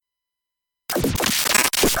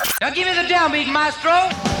Now give me the downbeat, maestro.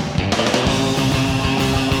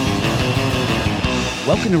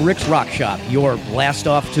 Welcome to Rick's Rock Shop, your blast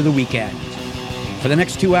off to the weekend. For the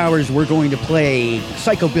next 2 hours, we're going to play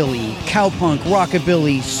psychobilly, cowpunk,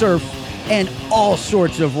 rockabilly, surf, and all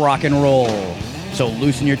sorts of rock and roll. So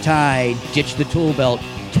loosen your tie, ditch the tool belt,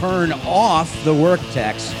 turn off the work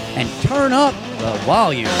text, and turn up the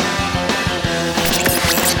volume.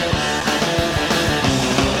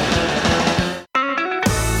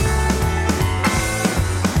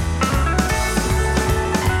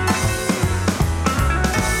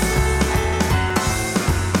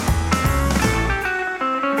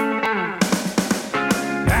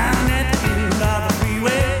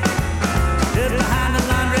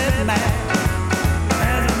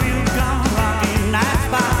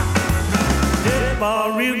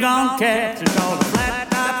 Cats are called a flat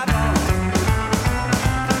top joint.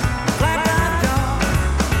 Flat top joint.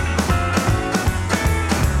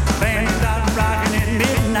 Band started rocking at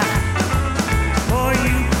midnight. Boy,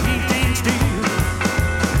 you can't steal.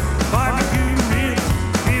 Barbecue ribs,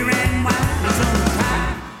 beer and wine, and some pie.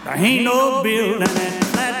 There ain't no building at the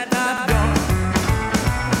flat top joint.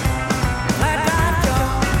 Flat top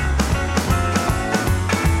joint.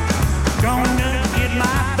 Gonna get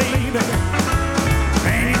my baby.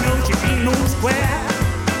 No square,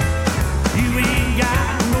 you ain't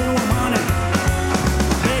got no money.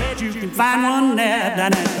 Bet you can find one there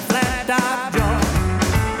down at the flat top joint.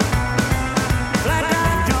 Flat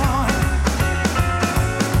top joint.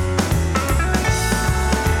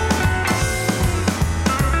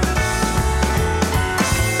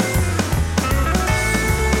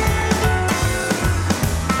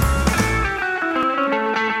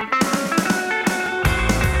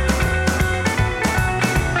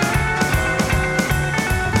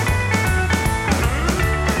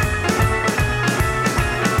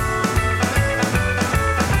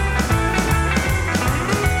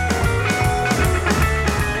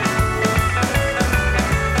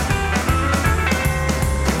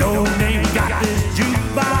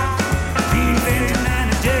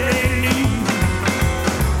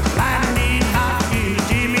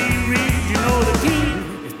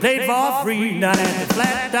 Free down at the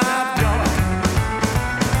flat top joint.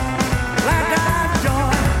 Flat top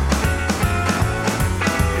joint.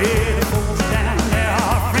 Yeah, the folks down there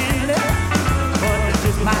are friendly, but they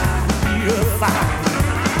just might be a fight.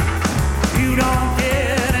 You don't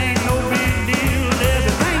care, it ain't no big deal.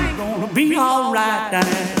 Everything's gonna be alright down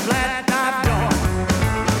at the flat top joint.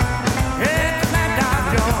 Yeah, the flat top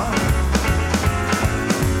joint.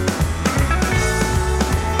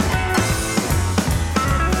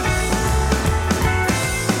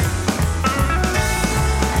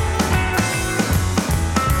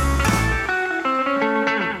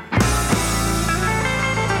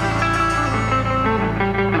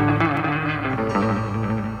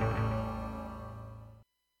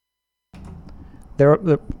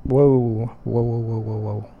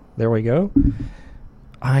 Whoa. There we go.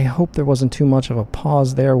 I hope there wasn't too much of a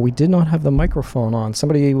pause there. We did not have the microphone on.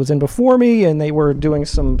 Somebody was in before me, and they were doing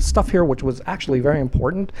some stuff here, which was actually very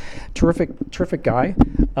important. Terrific guy.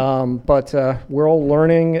 But we're all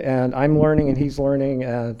learning, and I'm learning, and he's learning,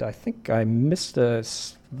 and I think I missed a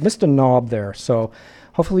knob there. So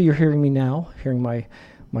hopefully you're hearing me now, hearing my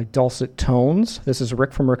dulcet tones. This is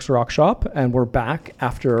Rick from Rick's Rock Shop, and we're back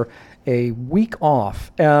after a week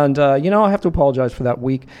off. And, I have to apologize for that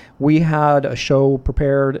week. We had a show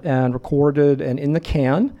prepared and recorded and in the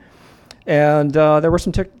can, and there were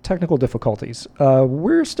some technical difficulties.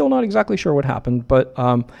 We're still not exactly sure what happened, but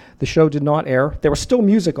the show did not air. There was still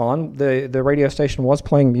music on. The radio station was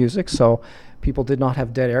playing music, so people did not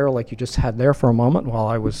have dead air like you just had there for a moment while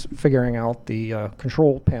I was figuring out the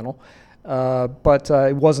control panel. But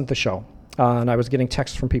it wasn't the show. And I was getting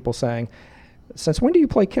texts from people saying, since when do you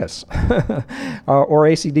play Kiss or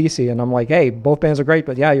AC/DC? And I'm like, hey, both bands are great,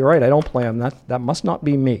 but yeah, you're right, I don't play them. That must not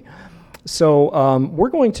be me. So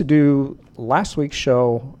we're going to do last week's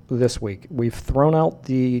show this week. We've thrown out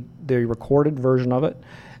the recorded version of it,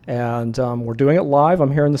 and we're doing it live.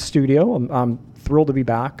 I'm here in the studio. I'm thrilled to be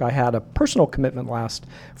back. I had a personal commitment last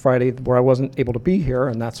Friday where I wasn't able to be here,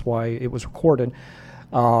 and that's why it was recorded.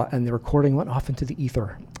 And the recording went off into the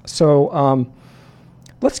ether. So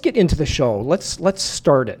let's get into the show. Let's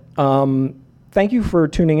start it. Thank you for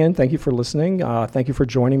tuning in. Thank you for listening. Thank you for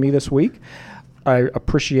joining me this week. I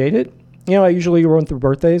appreciate it. I usually run through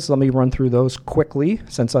birthdays. Let me run through those quickly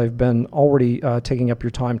since I've been already taking up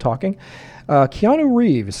your time talking. Keanu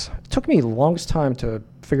Reeves. It took me the longest time to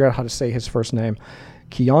figure out how to say his first name.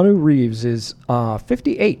 Keanu Reeves is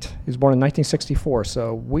 58. He was born in 1964,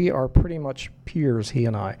 so we are pretty much peers, he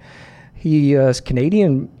and I. He is a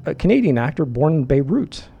Canadian actor born in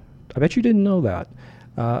Beirut. I bet you didn't know that.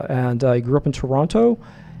 And he grew up in Toronto.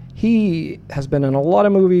 He has been in a lot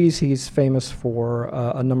of movies. He's famous for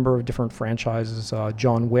a number of different franchises: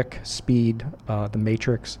 John Wick, Speed, The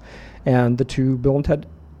Matrix, and the two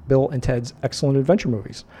Bill and Ted's Excellent Adventure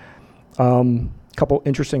movies. Couple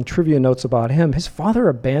interesting trivia notes about him. His father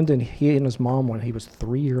abandoned he and his mom when he was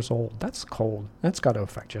 3 years old. That's cold. That's got to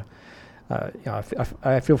affect you.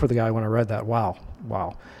 I feel for the guy when I read that. Wow.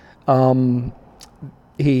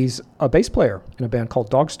 He's a bass player in a band called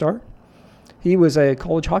Dogstar. He was a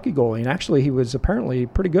college hockey goalie, and actually he was apparently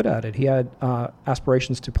pretty good at it. He had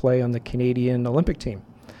aspirations to play on the Canadian Olympic team.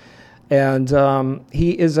 And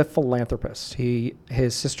he is a philanthropist.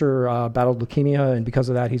 His sister battled leukemia, and because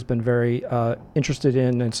of that, he's been very interested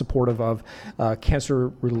in and supportive of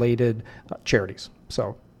cancer-related charities.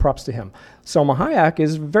 So props to him. Salma Hayek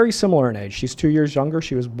is very similar in age. She's 2 years younger.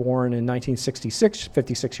 She was born in 1966,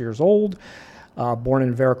 56 years old, born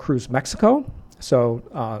in Veracruz, Mexico.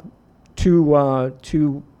 So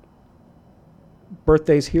two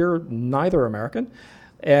birthdays here, neither American.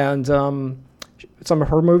 And some of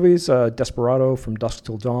her movies, Desperado, From Dusk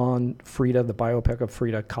Till Dawn, Frida, the biopic of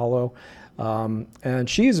Frida Kahlo. And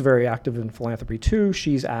she is very active in philanthropy too.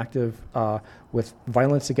 She's active with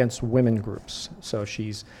violence against women groups. So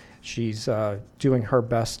she's doing her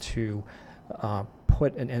best to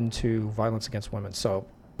put an end to violence against women. So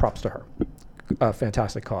props to her. A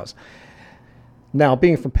fantastic cause. Now,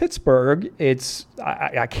 being from Pittsburgh,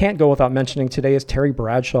 I can't go without mentioning today is Terry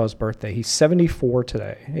Bradshaw's birthday. He's 74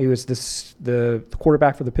 today. He was the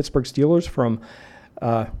quarterback for the Pittsburgh Steelers from,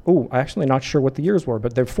 I'm actually not sure what the years were,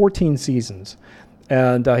 but they're 14 seasons.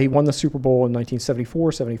 And he won the Super Bowl in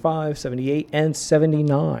 1974, 75, 78, and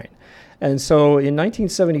 79. And so in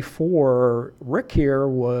 1974, Rick here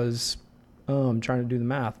was, I'm trying to do the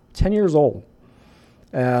math, 10 years old.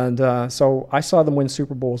 And so I saw them win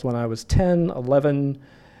Super Bowls when I was 10, 11,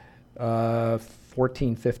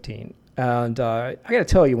 14, 15. And I got to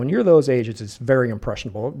tell you, when you're those ages, it's very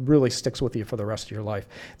impressionable. It really sticks with you for the rest of your life.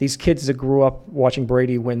 These kids that grew up watching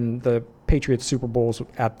Brady win the Patriots Super Bowls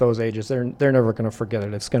at those ages, they're never going to forget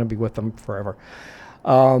it. It's going to be with them forever.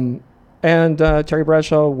 And Terry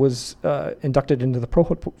Bradshaw was inducted into the Pro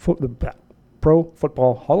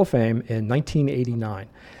Football Hall of Fame in 1989.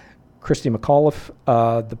 Christy McAuliffe,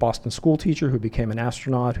 the Boston school teacher who became an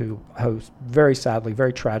astronaut, who very sadly,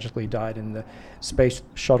 very tragically died in the Space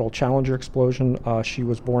Shuttle Challenger explosion. She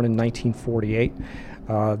was born in 1948.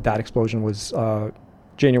 That explosion was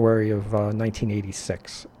January of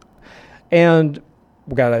 1986. And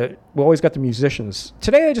we always got the musicians.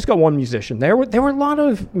 Today I just got one musician. There were a lot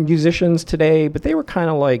of musicians today, but they were kind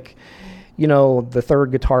of like, the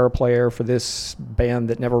third guitar player for this band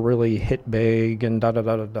that never really hit big and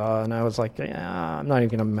da-da-da-da-da. And I was like, I'm not even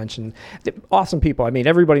going to mention. Awesome people. I mean,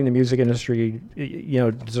 everybody in the music industry,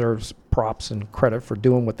 deserves props and credit for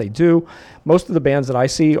doing what they do. Most of the bands that I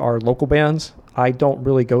see are local bands. I don't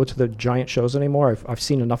really go to the giant shows anymore. I've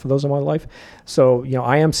seen enough of those in my life. So,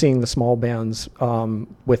 I am seeing the small bands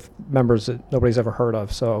with members that nobody's ever heard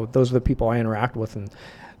of. So those are the people I interact with, and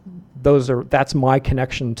that's my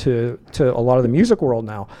connection to a lot of the music world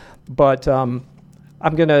now. But I'm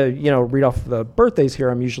gonna read off the birthdays here.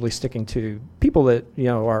 I'm usually sticking to people that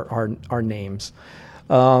are names.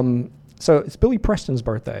 So it's Billy Preston's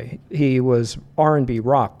birthday. He was R&B,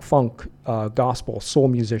 rock, funk, gospel, soul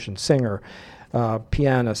musician, singer,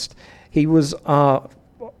 pianist. He was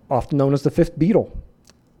often known as the fifth Beatle.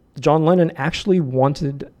 John Lennon actually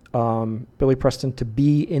wanted Billy Preston to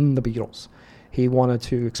be in the Beatles. He wanted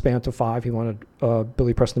to expand to 5. He wanted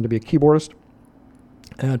Billy Preston to be a keyboardist.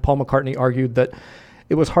 And Paul McCartney argued that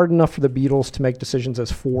it was hard enough for the Beatles to make decisions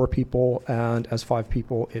as 4 people, and as 5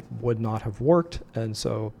 people, it would not have worked. And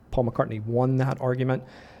so Paul McCartney won that argument.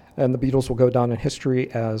 And the Beatles will go down in history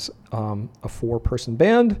as a 4-person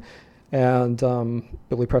band. And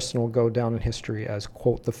Billy Preston will go down in history as,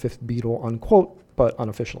 quote, the fifth Beatle, unquote, but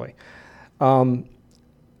unofficially.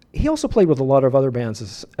 He also played with a lot of other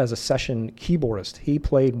bands as a session keyboardist. He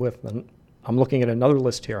played with, I'm looking at another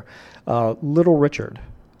list here, Little Richard,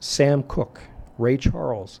 Sam Cooke, Ray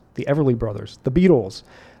Charles, the Everly Brothers, the Beatles,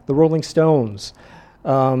 the Rolling Stones.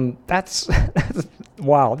 That's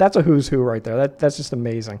wow, that's a who's who right there. That's just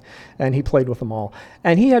amazing. And he played with them all.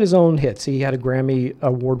 And he had his own hits. He had a Grammy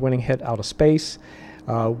award-winning hit, Out of Space,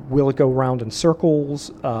 Will It Go Round in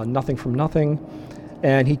Circles, Nothing from Nothing.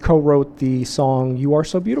 And he co-wrote the song You Are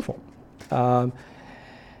So Beautiful.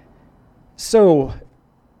 So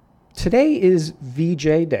today is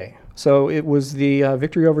VJ Day, So it was the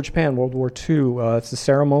victory over Japan, World War II. It's the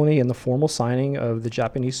ceremony and the formal signing of the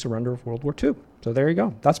Japanese surrender of World War II. So there you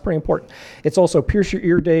go. That's pretty important. It's also Pierce Your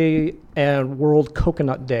Ear Day and World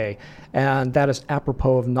Coconut Day. And that is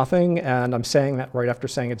apropos of nothing. And I'm saying that right after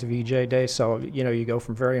saying it's VJ Day. So, you go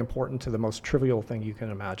from very important to the most trivial thing you can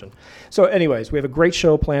imagine. So anyways, we have a great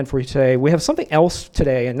show planned for you today. We have something else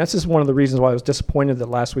today. And this is one of the reasons why I was disappointed that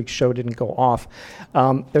last week's show didn't go off.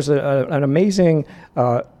 There's an amazing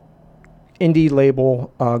indie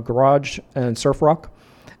label, garage and surf rock.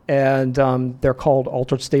 And they're called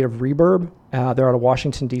Altered State of Reverb. They're out of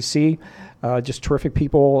Washington, D.C. Just terrific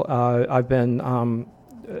people. I've been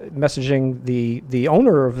messaging the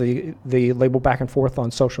owner of the label back and forth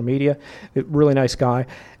on social media. Really nice guy.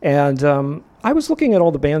 And I was looking at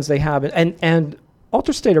all the bands they have. And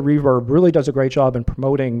Altered State of Reverb really does a great job in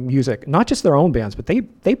promoting music, not just their own bands, but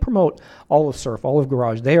they promote all of surf, all of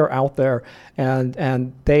garage. They are out there,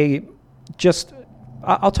 and they just...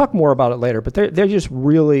 I'll talk more about it later, but they're just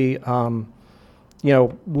really,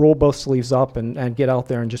 roll both sleeves up and get out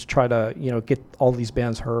there and just try to, get all these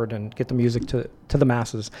bands heard and get the music to the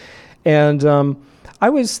masses. And I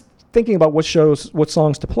was thinking about what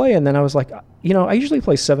songs to play, and then I was like, I usually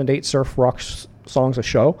play 7 to 8 surf rock songs a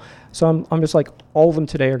show, so I'm just like, all of them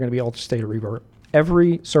today are going to be Altered State of Reverb.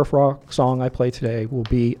 Every surf rock song I play today will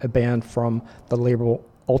be a band from the label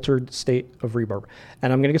Altered State of Reverb.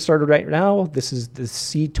 And I'm going to get started right now. This is the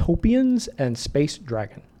Seatopians and Space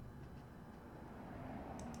Dragon.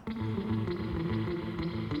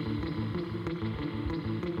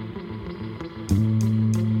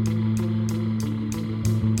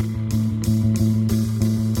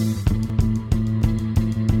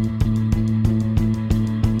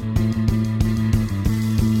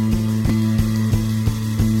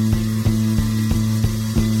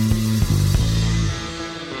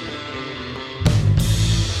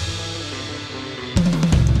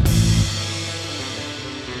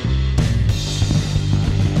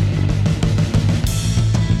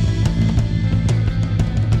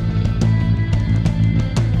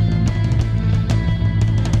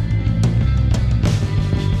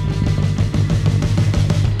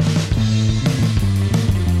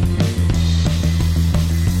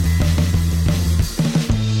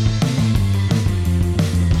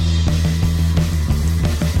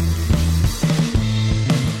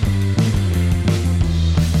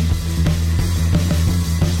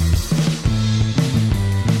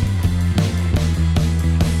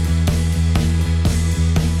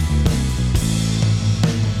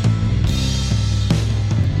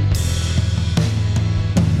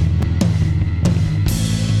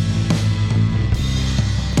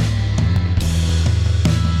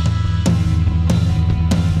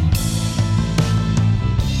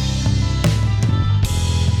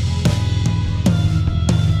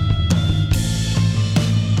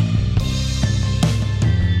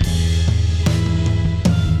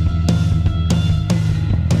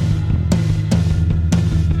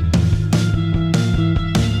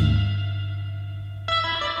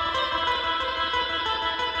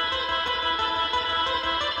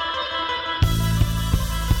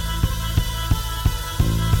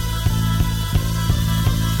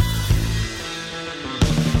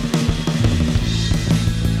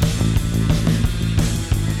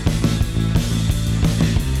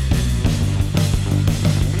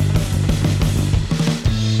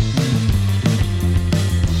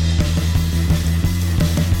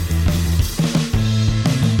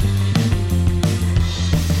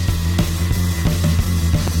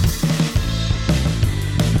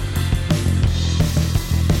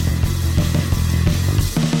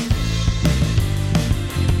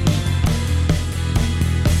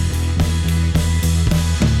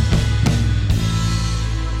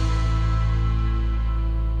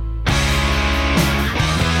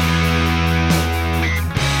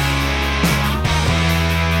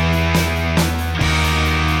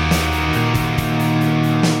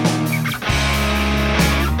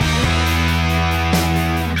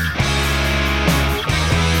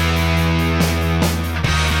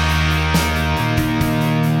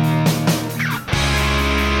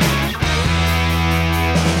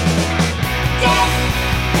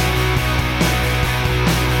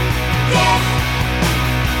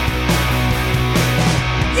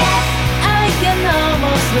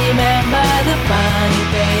 remember the funny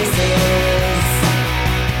faces.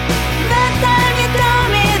 That time you told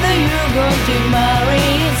me that you're going to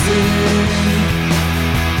marry soon.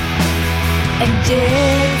 And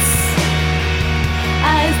yes,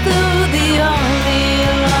 I thought the only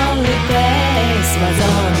lonely place was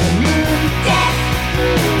on the moon. Death,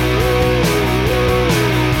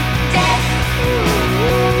 death,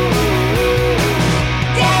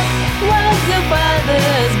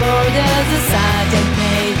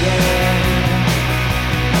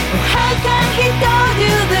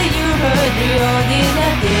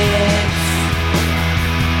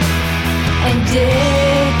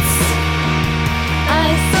 debts. I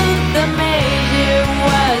thought the major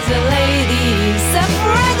was a lady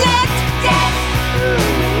suffragette. Death.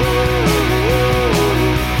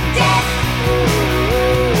 Death.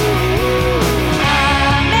 I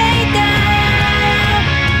made up.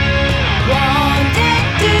 Wanted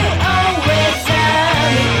to always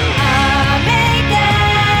love me. I made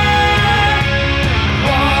up.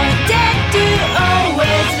 Wanted to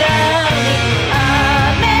always love me. I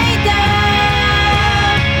made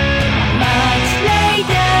up. Much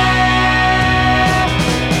later.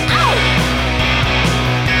 Ow!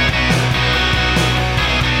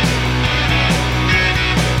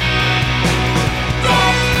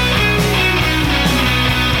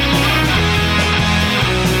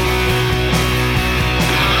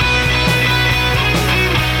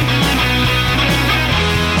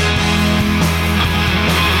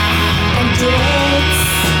 And debts.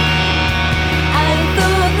 I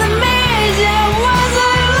thought the major was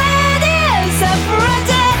a lady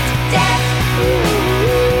suffragette. Death.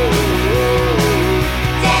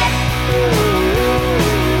 Death.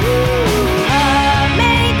 I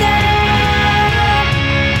made up.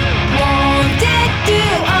 Wanted to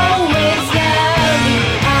always love me.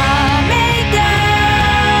 I made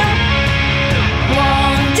up.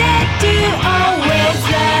 Wanted to always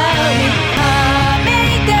love me. I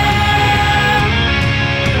made up.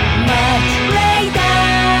 Much later.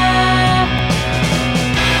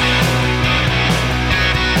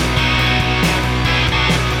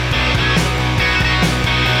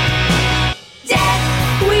 Death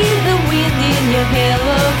with the wind in your hair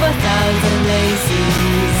of 1,000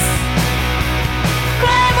 laces.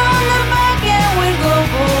 Climb on the back and we'll go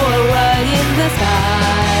for a ride in the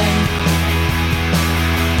sky.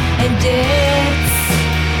 And debts.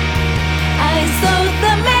 I thought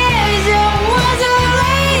the major was a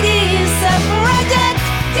lady suffragette.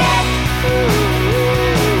 Death.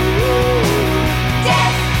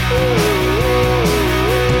 Death.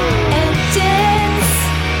 And debts.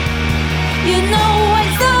 You know I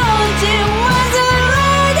thought you was a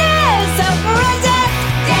lady suffragette.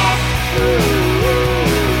 Death.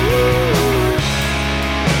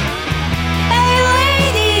 Hey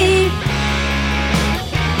lady,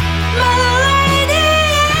 my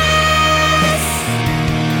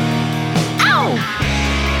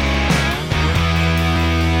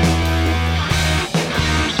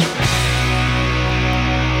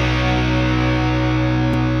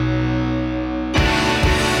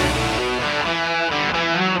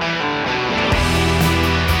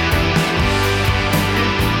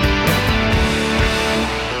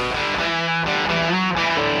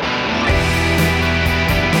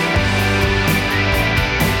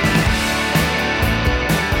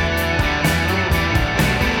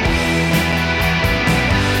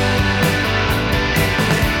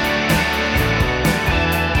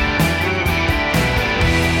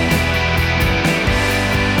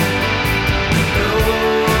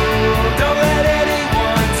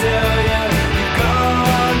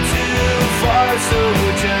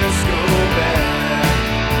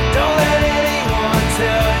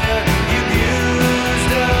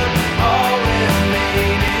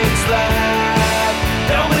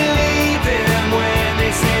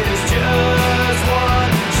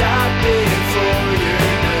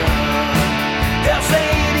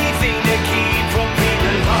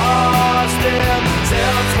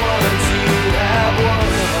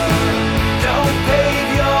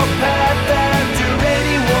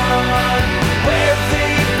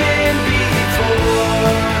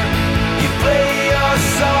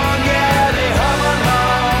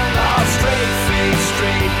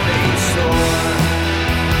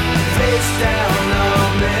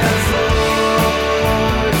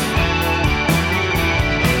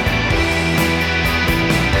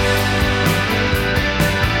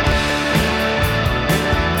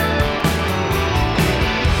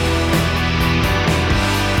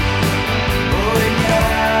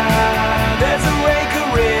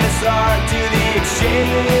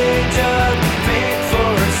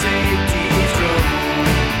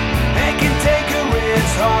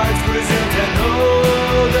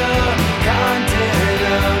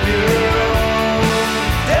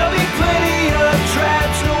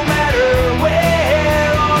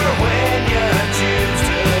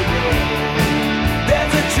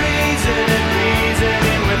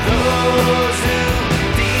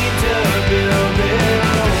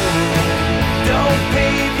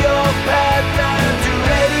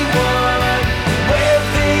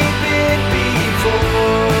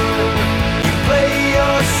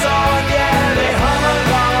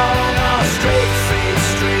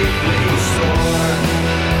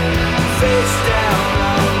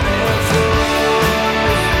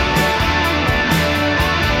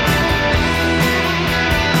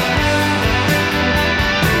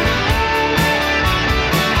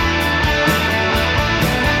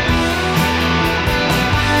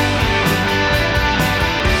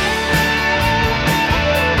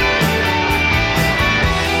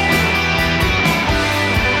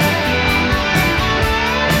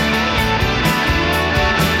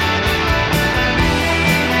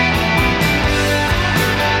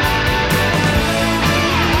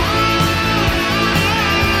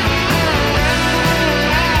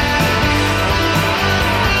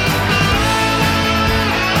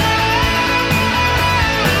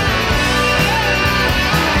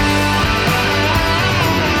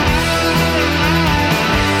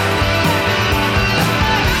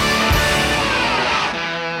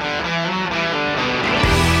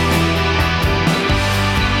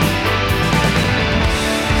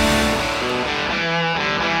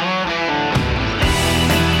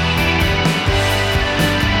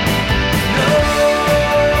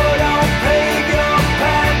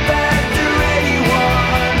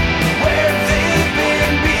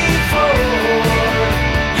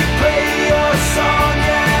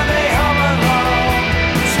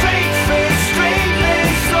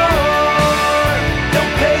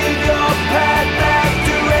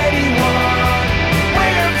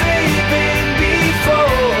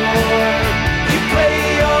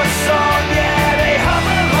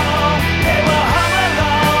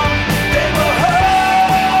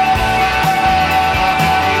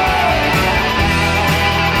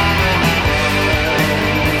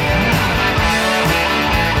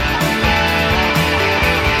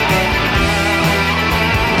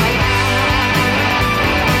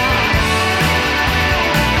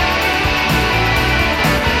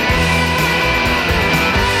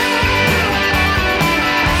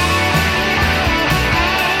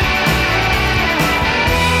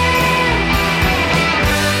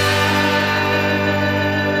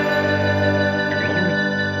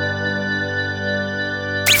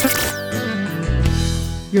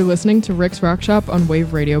You're listening to Rick's Rock Shop on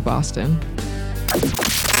Wave Radio Boston.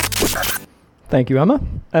 Thank you, Emma.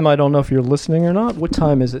 Emma, I don't know if you're listening or not. What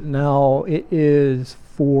time is it now? It is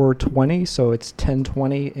 4:20, so it's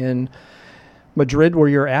 10:20 in Madrid where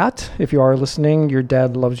you're at. If you are listening, your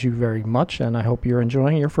dad loves you very much, and I hope you're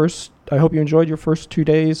enjoying I hope you enjoyed your first 2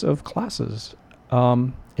 days of classes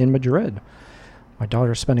in Madrid. My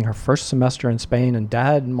daughter's spending her first semester in Spain, and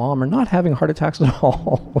Dad and Mom are not having heart attacks at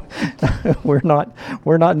all. We're not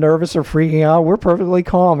nervous or freaking out. We're perfectly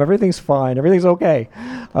calm. Everything's fine. Everything's okay.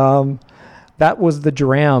 That was the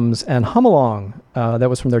Drams and Hum Along. That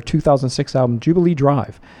was from their 2006 album Jubilee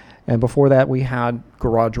Drive. And before that, we had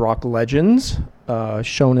Garage Rock Legends,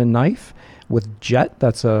 Shonen Knife with Jet.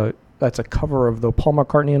 That's a cover of the Paul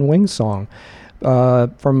McCartney and Wings song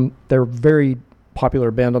from their very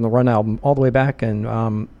popular Band on the Run album all the way back in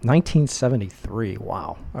 1973.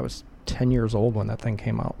 Wow. I was 10 years old when that thing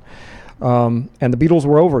came out. And the Beatles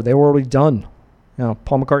were over. They were already done. You know,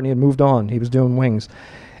 Paul McCartney had moved on. He was doing Wings.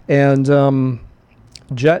 And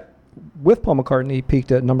Jet with Paul McCartney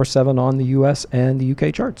peaked at number 7 on the US and the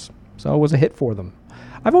UK charts. So it was a hit for them.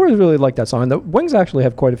 I've always really liked that song. The Wings actually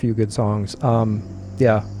have quite a few good songs.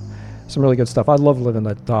 Yeah, some really good stuff. I love Live and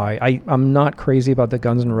Let Die. I'm not crazy about the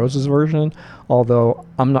Guns N' Roses version, although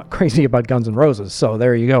I'm not crazy about Guns N' Roses. So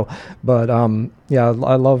there you go. But yeah,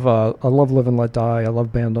 I love Live and Let Die. I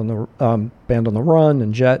love Band on the Run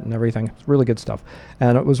and Jet and everything. It's really good stuff.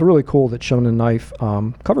 And it was really cool that Shonen Knife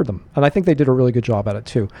covered them. And I think they did a really good job at it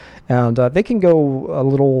too. And they can go a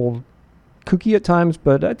little kooky at times,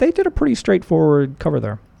 but they did a pretty straightforward cover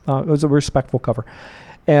there. It was a respectful cover.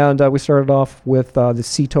 And we started off with the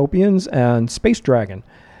Seatopians and Space Dragon.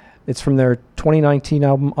 It's from their 2019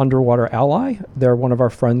 album Underwater Ally. They're one of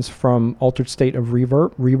our friends from Altered State of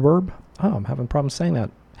Reverb. Oh, I'm having problems saying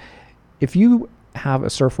that. If you have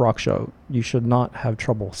a surf rock show, you should not have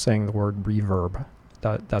trouble saying the word reverb.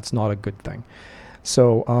 That's not a good thing.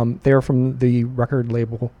 So they're from the record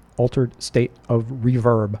label Altered State of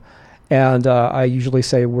Reverb. And I usually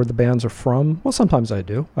say where the bands are from. Well, sometimes I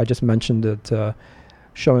do. I just mentioned that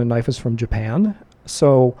Shonen Knife is from Japan.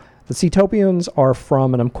 So the Seatopians are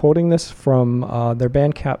from, and I'm quoting this from their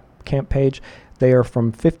Bandcamp page, they are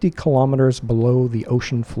from 50 kilometers below the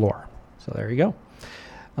ocean floor. So there you go.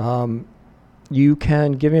 You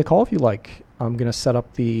can give me a call if you like. I'm going to set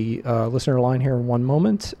up the listener line here in one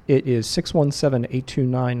moment. It is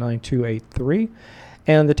 617-829-9283.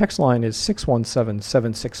 And the text line is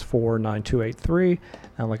 617-764-9283.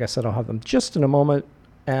 And like I said, I'll have them just in a moment.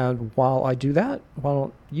 And while I do that, why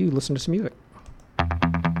don't you listen to some music?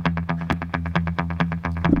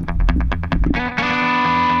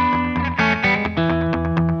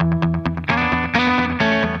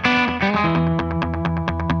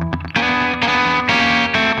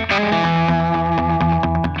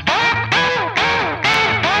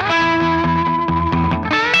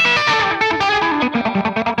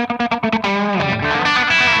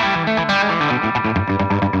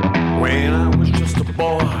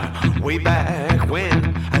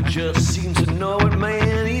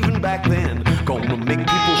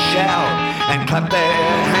 Clap their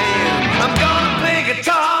hands. I'm gonna play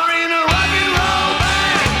guitar in a rock and roll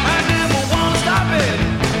band. I never wanna stop it.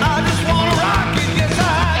 I just wanna rock it, yes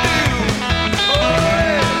I do. Oh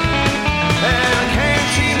yeah. And I can't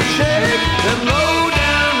seem to shake the low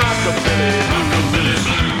down rockabilly. Rockabilly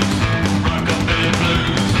blues, rockabilly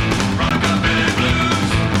blues, rockabilly blues,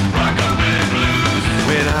 rockabilly blues.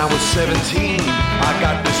 When I was 17, I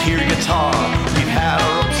got this here guitar. We've had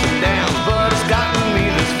our ups and downs, but it's gotten me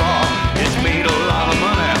this far. It's made a lot of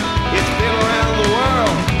money. It's been around the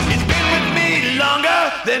world. It's been with me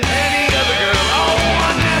longer than any other girl. Oh,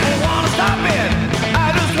 I never want to stop it.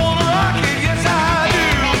 I just want to rock it. Yes, I do.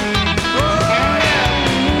 Oh,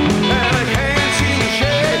 yeah. And I can't seem to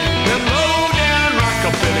shake the low down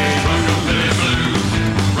rockabilly. Rockabilly blues.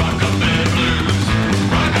 Rockabilly blues.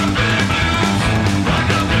 Rockabilly blues.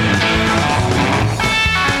 Rockabilly blues.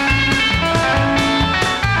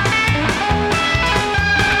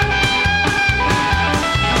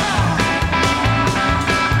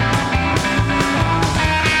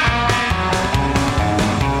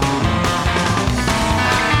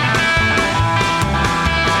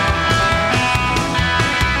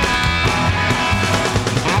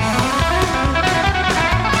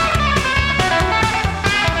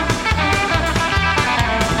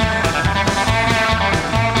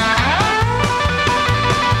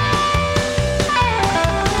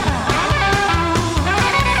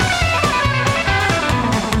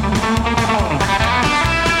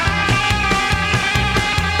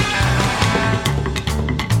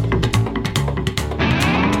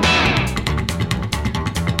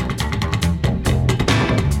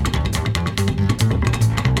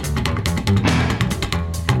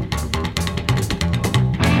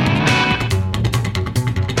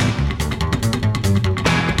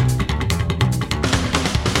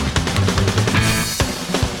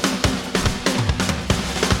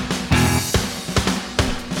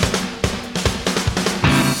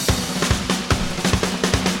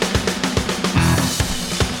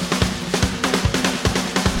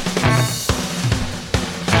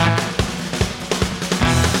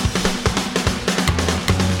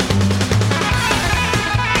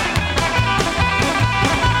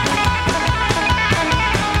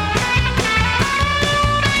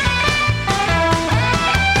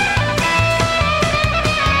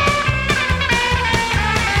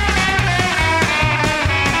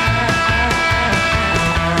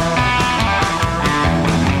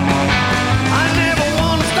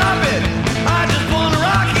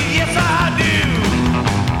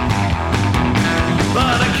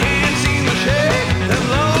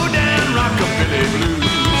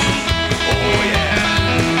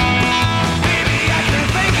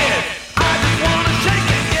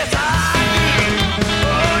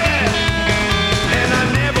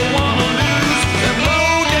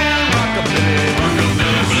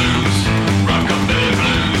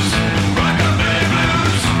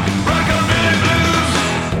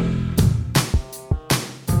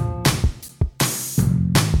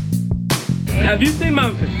 Have you seen my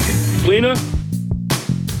wiener?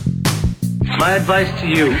 My advice to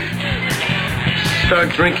you,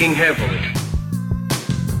 start drinking heavily.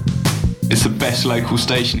 It's the best local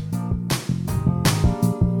station.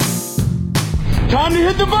 Time to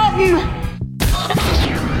hit the button!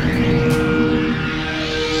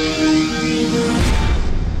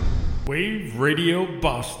 Wave Radio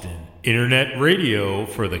Boston. Internet radio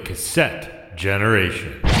for the cassette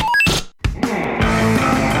generation.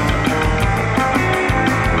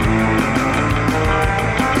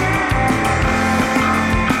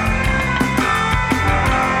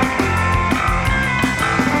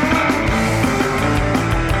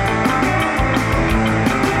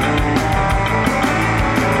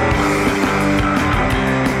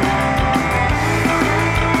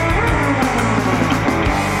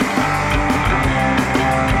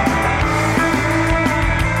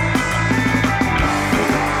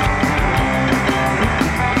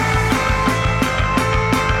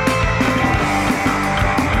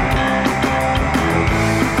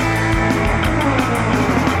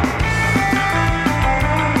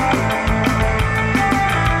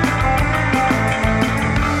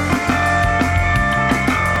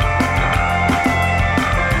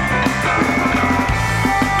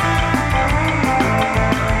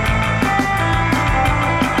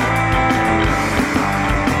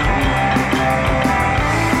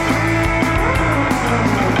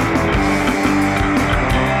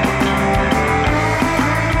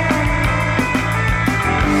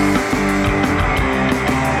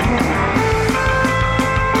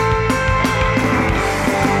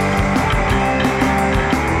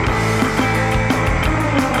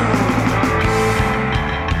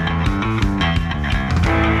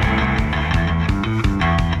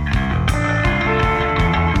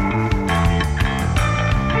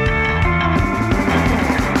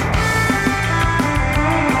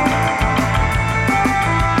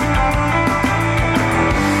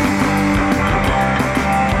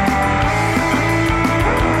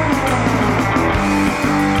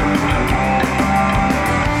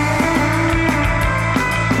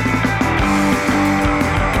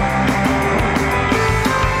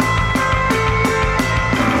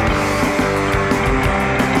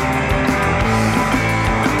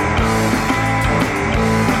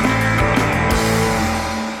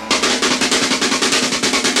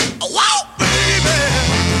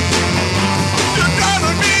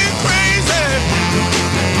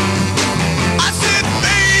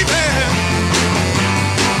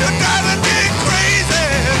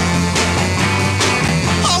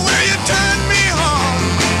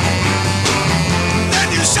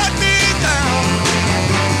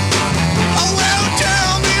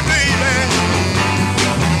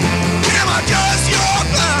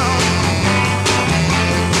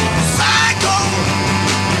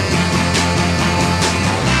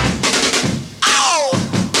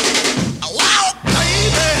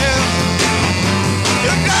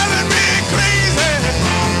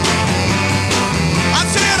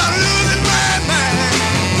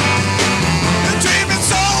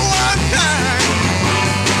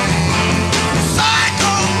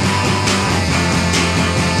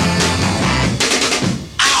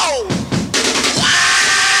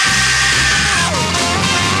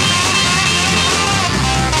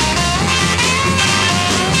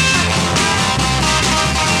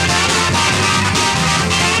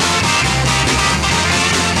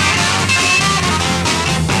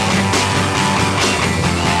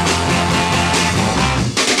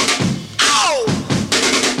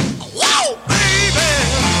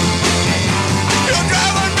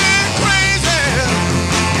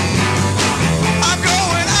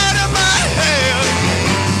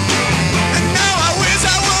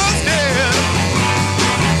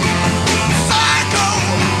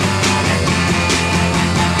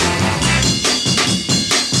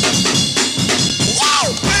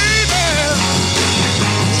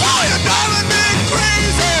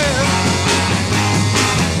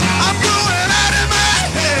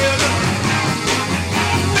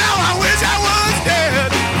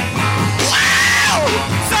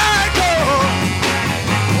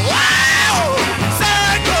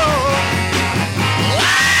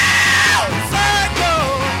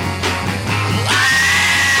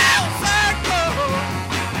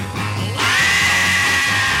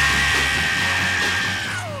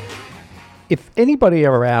 If anybody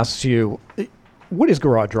ever asks you, what is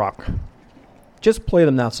garage rock? Just play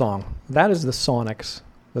them that song. That is the Sonics.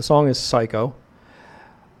 The song is Psycho.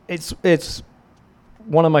 It's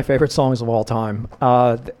one of my favorite songs of all time.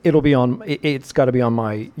 It'll be on. It's got to be on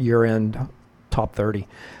my year-end top 30.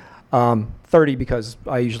 30 because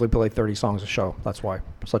I usually play 30 songs a show. That's why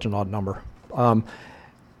such an odd number.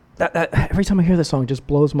 That every time I hear this song, it just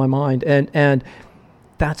blows my mind. And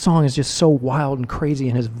that song is just so wild and crazy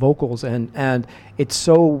in his vocals, and it's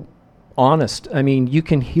so honest. I mean, you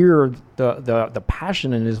can hear the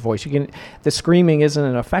passion in his voice. The screaming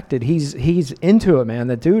isn't affected. He's into it, man.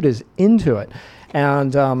 The dude is into it,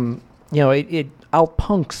 and it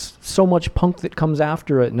outpunks so much punk that comes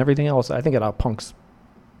after it and everything else. I think it outpunks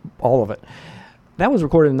all of it. That was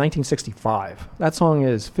recorded in 1965. That song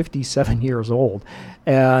is 57 years old,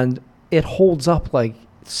 and it holds up like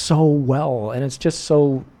so well, and it's just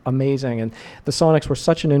so amazing. And the Sonics were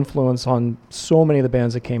such an influence on so many of the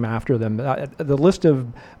bands that came after them. The list of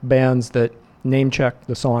bands that name check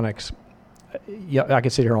the Sonics, I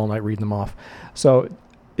could sit here all night reading them off. So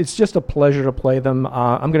it's just a pleasure to play them.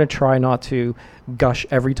 I'm going to try not to gush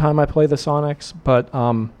every time I play the Sonics, but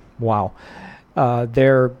wow.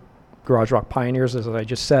 They're garage rock pioneers, as I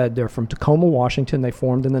just said. They're from Tacoma, Washington. They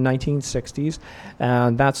formed in the 1960s,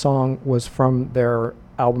 and that song was from their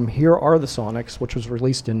album Here Are the Sonics, which was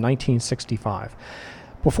released in 1965.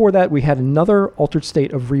 Before that, we had another Altered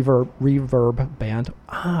State of Reverb band.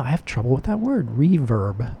 I have trouble with that word,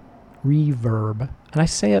 reverb. And I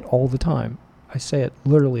say it all the time. I say it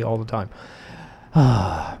literally all the time.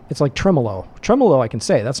 It's like tremolo. Tremolo I can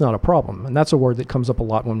say, that's not a problem. And that's a word that comes up a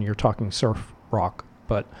lot when you're talking surf rock.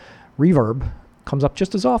 But reverb comes up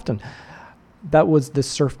just as often. That was the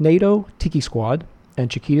Surfnado Tiki Squad and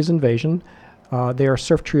Chiquita's Invasion. They are a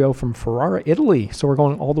surf trio from Ferrara, Italy. So we're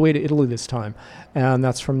going all the way to Italy this time. And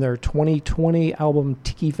that's from their 2020 album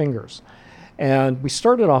Tiki Fingers. And we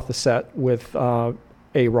started off the set with a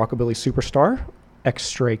rockabilly superstar,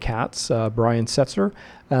 ex-Stray Cats, Brian Setzer.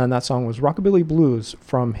 And that song was Rockabilly Blues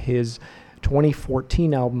from his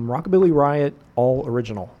 2014 album Rockabilly Riot All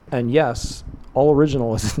Original. And yes, All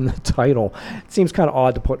Original is in the title. It seems kind of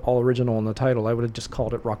odd to put All Original in the title. I would have just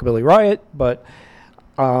called it Rockabilly Riot, but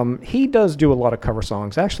he does do a lot of cover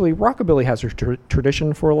songs. Actually, Rockabilly has a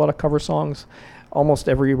tradition for a lot of cover songs. Almost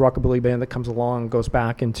every Rockabilly band that comes along goes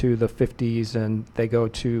back into the 50s, and they go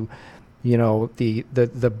to,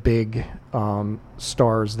 the big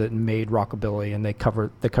stars that made Rockabilly, and they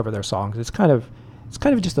cover their songs. It's kind of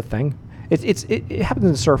just a thing. It happens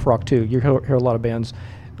in surf rock too. You hear a lot of bands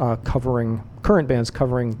current bands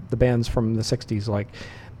covering the bands from the 60s, like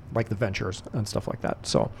the Ventures and stuff like that.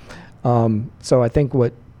 So I think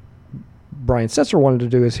what Brian Setzer wanted to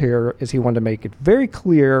do is he wanted to make it very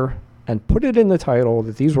clear and put it in the title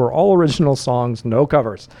that these were all original songs, no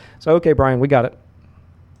covers. So, okay, Brian, we got it.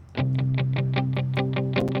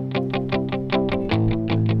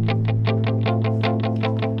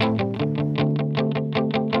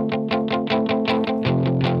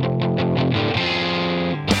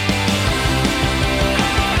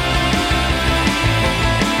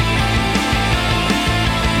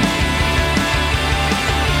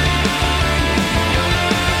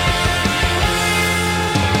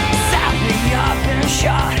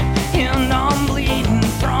 Shot and I'm bleeding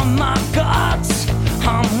from my guts.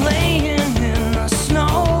 I'm laying in the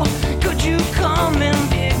snow. Could you come and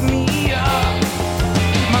pick me up?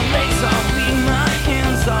 My legs are weak, my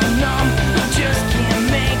hands are numb. I just can't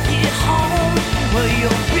make it home. Well,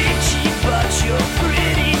 you're bitchy, but you're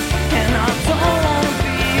pretty, and I don't wanna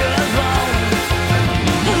be alone.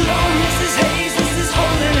 Hello, Mrs. Hayes, this is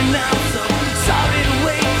holding it now. So sorry to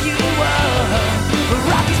wake you up, but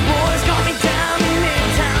Rocky's boys got me down in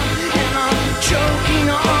Midtown, and I'm choking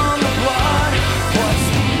on the blood. What's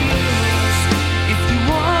the use if you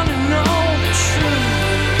wanna know the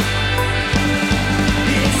truth?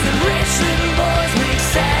 It's the rich little boys make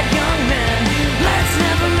sad young men. Let's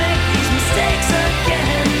never make these mistakes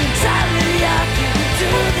again. Sadly, I can't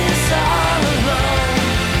do this all alone.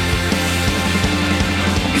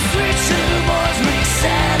 'Cause rich little boys make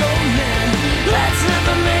sad old men. Let's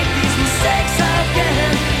never make these mistakes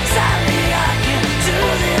again. Sadly, I can't do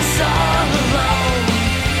this all alone.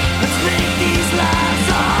 Let's make these lives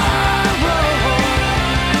our own.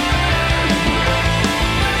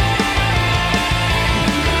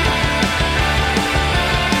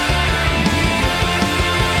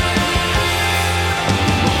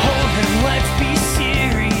 Holding, let's be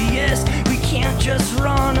serious. We can't just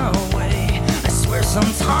run away. I swear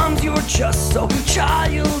sometimes you're just so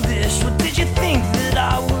childish. What did you think that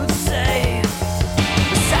I would say?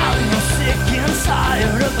 Sally, I'm sick and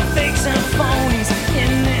tired of the fakes and phonies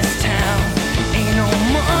in this town. Ain't no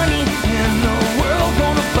money in the world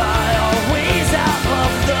gonna buy our ways out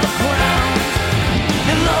of the ground.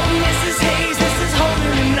 Hello, Mrs. Hayes, this is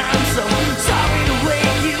holding, and I'm so sorry to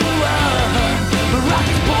wake you up, but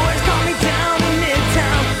Rocky's boys got me down in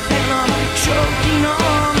Midtown, and I'm choking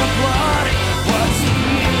on the blood. What's the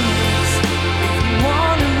use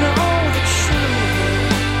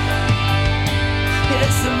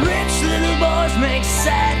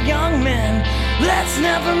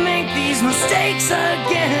make these mistakes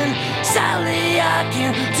again. Sadly, I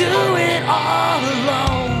can't do it all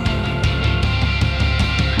alone.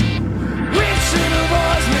 Rich little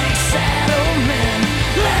boys make sad old men.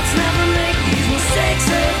 Let's never make these mistakes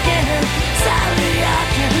again. Sadly, I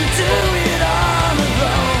can't do it all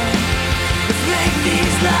alone. Let's make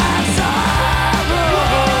these lives our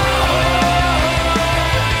own.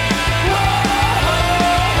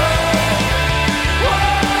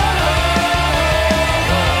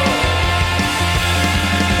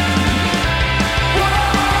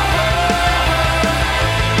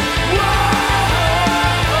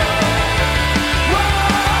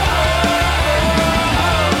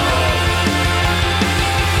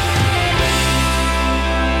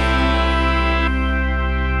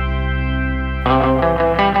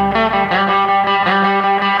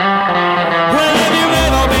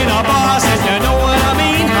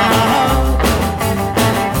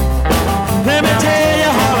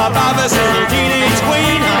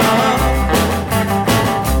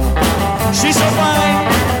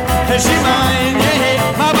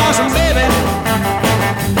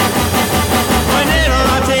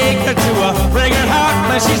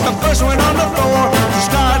 She's the first one on the floor to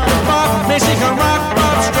start the pop. May she can rock,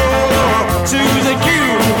 pop, stroll to the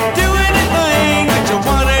cue. Do anything that you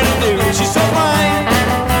want her to do. She's so fine,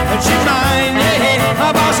 and she's mine, yeah,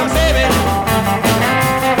 my boss and baby.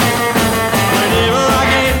 Whenever I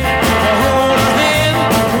get to hold her hand,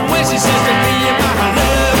 when she says to me about her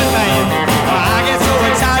loving man, I get so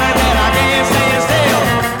excited that I can't stand still.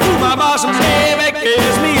 Ooh, my boss and baby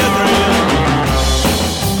gives me a thrill.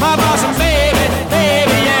 My boss and baby,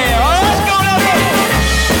 baby, yeah. Oh, let's go now, baby.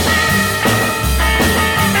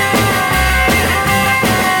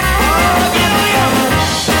 Oh, get on, get on.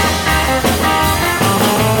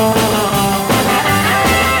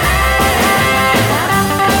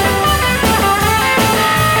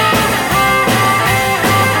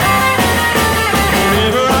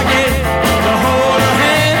 Whenever I get to hold her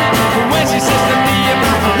hand, when she says to me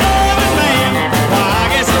about her loving man, I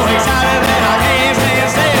get so excited that I can't stand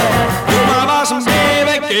still. My boss and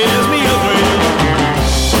baby gives me a thrill.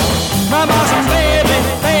 My boss and baby,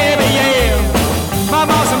 baby, yeah. My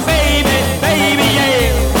boss and baby, baby,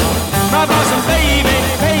 yeah. My boss and baby,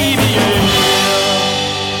 baby, yeah.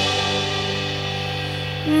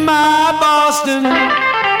 My Boston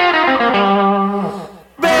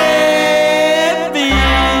baby.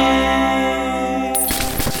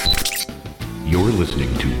 You're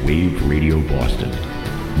listening to Wave Radio Boston.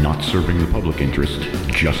 Not serving the public interest,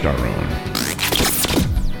 just our own.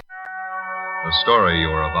 The story you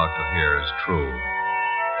are about to hear is true.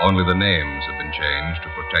 Only the names have been changed to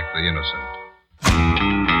protect the innocent.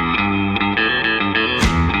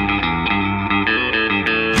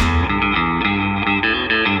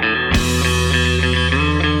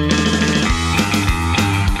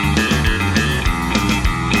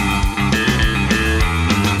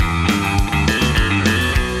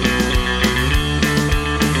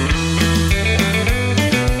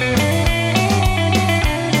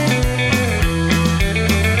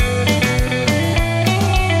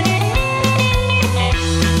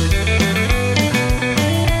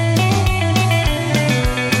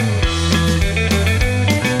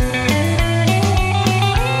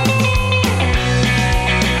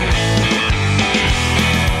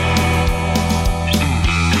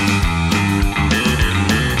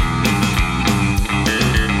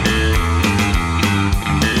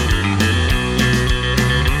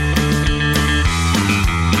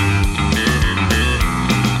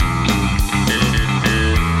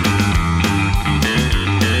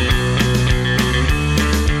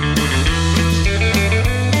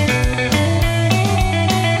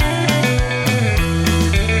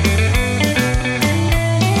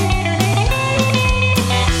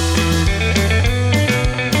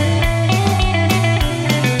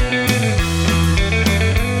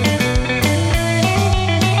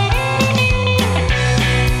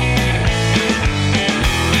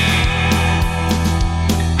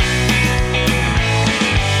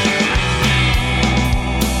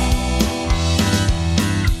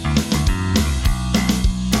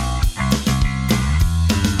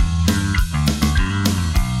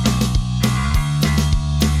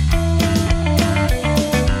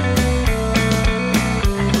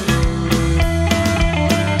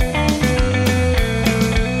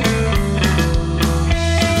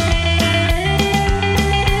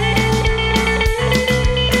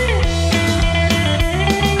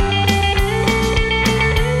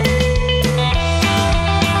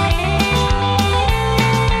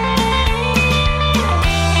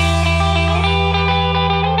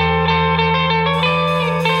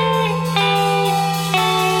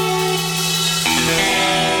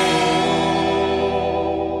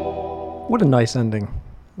 What a nice ending.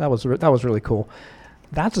 That was really cool.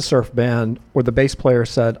 That's a surf band where the bass player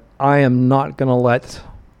said, I am not going to let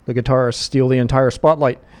the guitarist steal the entire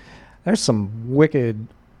spotlight. There's some wicked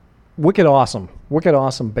awesome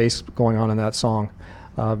bass going on in that song.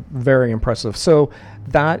 Very impressive. So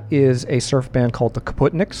that is a surf band called the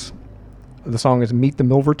Kaputniks. The song is Meet the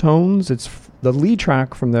Milvertones. It's the lead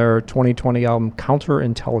track from their 2020 album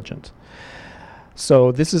Counterintelligent.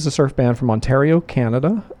 So this is a surf band from Ontario,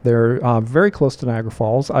 Canada. They're very close to Niagara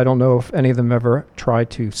Falls. I don't know if any of them ever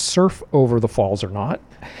tried to surf over the falls or not.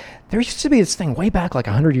 There used to be this thing way back like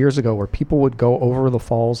 100 years ago where people would go over the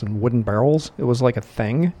falls in wooden barrels. It was like a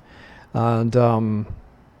thing. And a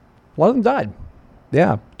lot of them died.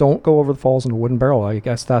 Yeah, don't go over the falls in a wooden barrel. I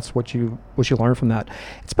guess that's what you learn from that.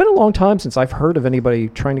 It's been a long time since I've heard of anybody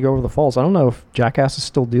trying to go over the falls. I don't know if jackasses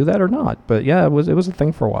still do that or not. But yeah, it was a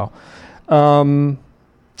thing for a while. And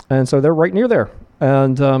so they're right near there.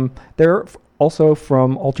 And they're also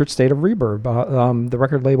from Altered State of Reverb, the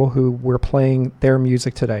record label who we're playing their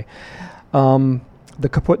music today. The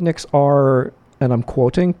Kaputniks are, and I'm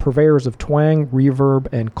quoting, purveyors of twang, reverb,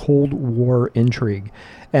 and Cold War intrigue.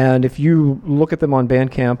 And if you look at them on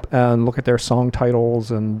Bandcamp and look at their song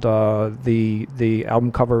titles and the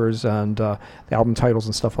album covers and the album titles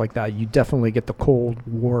and stuff like that, you definitely get the Cold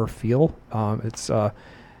War feel. It's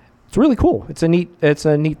really cool. It's a neat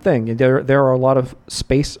thing. There are a lot of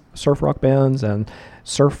space surf rock bands and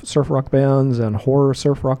surf rock bands and horror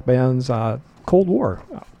surf rock bands. Cold War,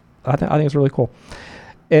 I think it's really cool.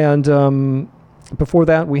 And before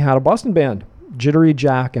that, we had a Boston band, Jittery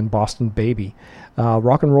Jack and Boston Baby,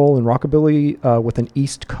 rock and roll and rockabilly with an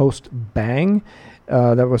East Coast bang.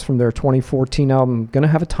 That was from their 2014 album, Gonna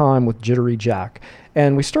Have a Time with Jittery Jack.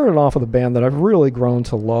 And we started off with a band that I've really grown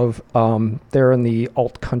to love. They're in the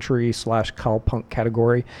alt country / cowpunk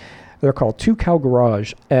category. They're called Two Cow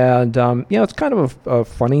Garage. And, it's kind of a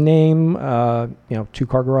funny name, Two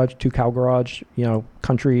Car Garage, Two Cow Garage,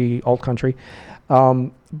 country, alt country.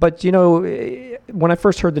 But, when I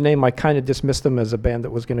first heard the name, I kind of dismissed them as a band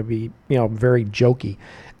that was going to be, very jokey.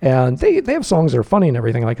 And they have songs that are funny and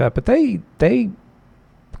everything like that, but they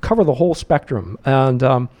cover the whole spectrum.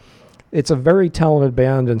 And it's a very talented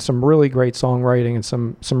band and some really great songwriting and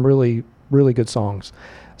some really, really good songs.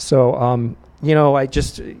 So, I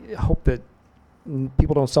just hope that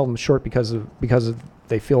people don't sell them short because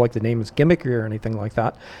they feel like the name is gimmicky or anything like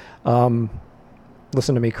that.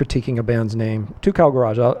 Listen to me critiquing a band's name. Two Cow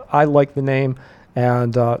Garage. I like the name,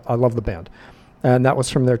 and I love the band. And that was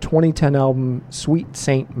from their 2010 album, Sweet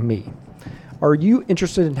Saint Me. Are you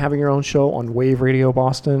interested in having your own show on Wave Radio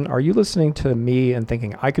Boston? Are you listening to me and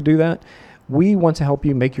thinking I could do that? We want to help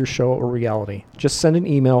you make your show a reality. Just send an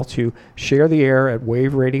email to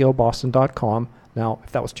sharetheair@waveradioboston.com. Now,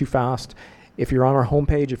 if that was too fast, if you're on our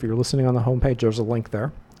homepage, if you're listening on the homepage, there's a link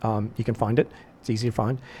there. You can find it. It's easy to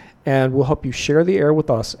find. And we'll help you share the air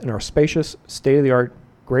with us in our spacious, state-of-the-art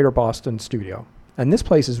Greater Boston studio. And this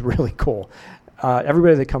place is really cool.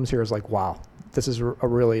 Everybody that comes here is like, wow, this is a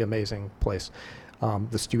really amazing place.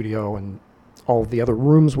 The studio and all of the other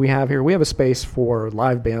rooms we have here. We have a space for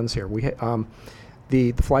live bands here. We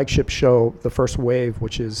the flagship show, The First Wave,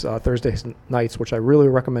 which is Thursday nights, which I really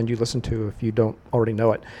recommend you listen to if you don't already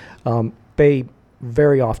know it. They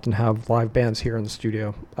very often have live bands here in the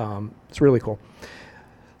studio. It's really cool.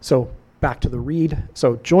 So back to the read.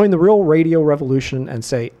 So join the real radio revolution and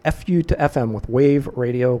say FU to FM with Wave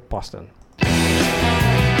Radio Boston.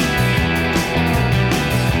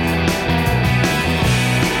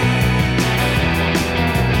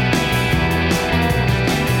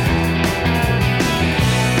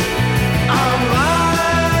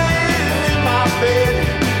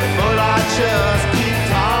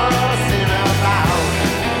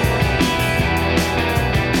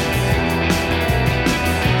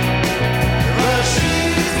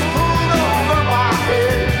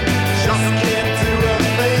 Just can't do a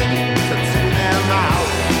thing to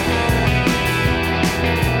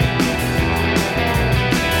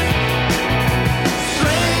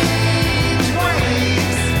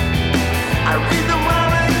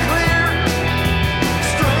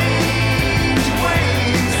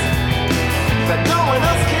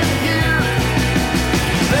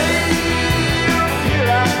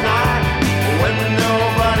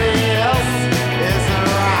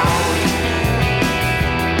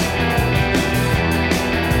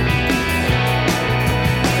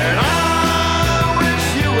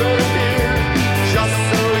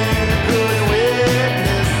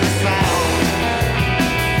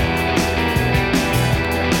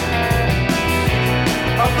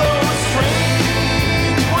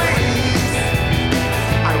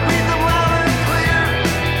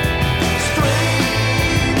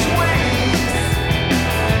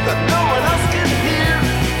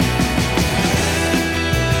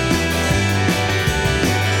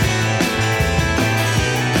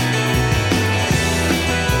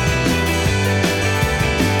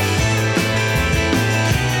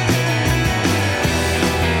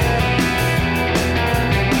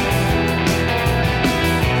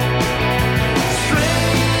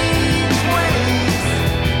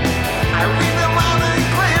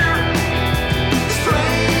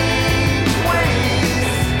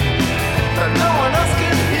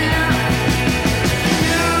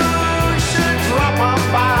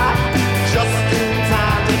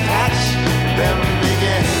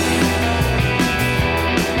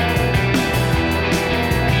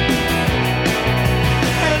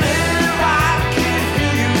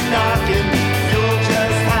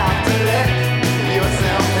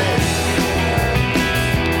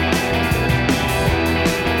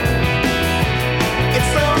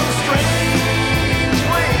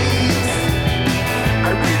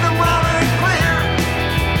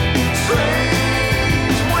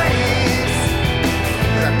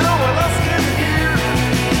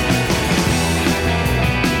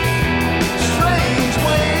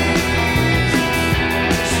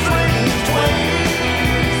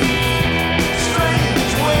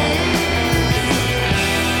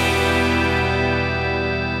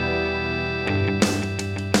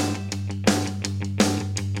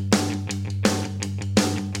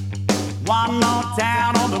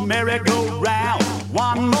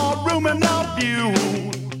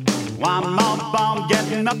more bomb,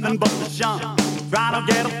 getting nothing but the shunt. Trying to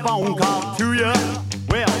get a phone call to you.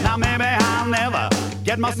 Well, now maybe I'll never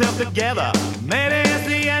get myself together. Maybe it's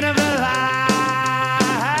the end of the line.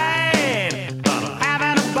 But I'm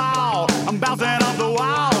having a ball, I'm bouncing off the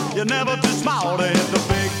wall. You're never too small to hit the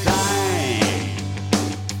big time.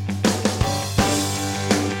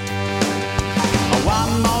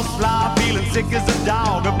 One more slide, feeling sick as a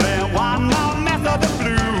dog. Playing one more mess of the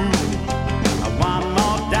blues. One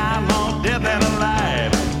more dime, more dead than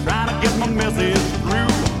alive. Trying to get my message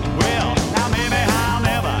through. Well, now maybe I'll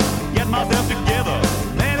never get myself together.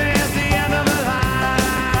 Maybe it's the end of the line.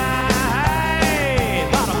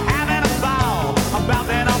 But I'm having a ball, I'm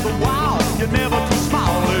bouncing off the wall. You're never too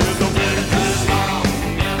small to hit the big time.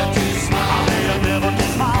 Never too small. You're never too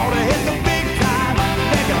small to hit the big time.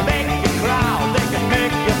 They can make you cry, they can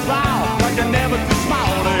make you proud, but you're never too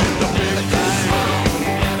small to hit the big time.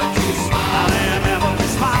 Never too small. You're never too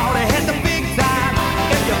small to hit the big time.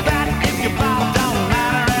 If you're fat, if you're bald, don't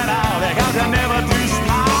matter at all, because you're never too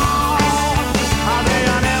small.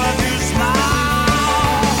 You're never too small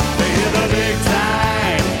to hit the big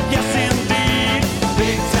time. Yes, indeed,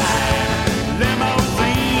 big time.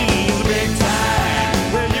 Limousines, big time.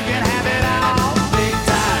 Well, you can have it all, big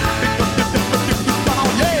time. Come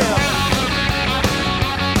on, yeah.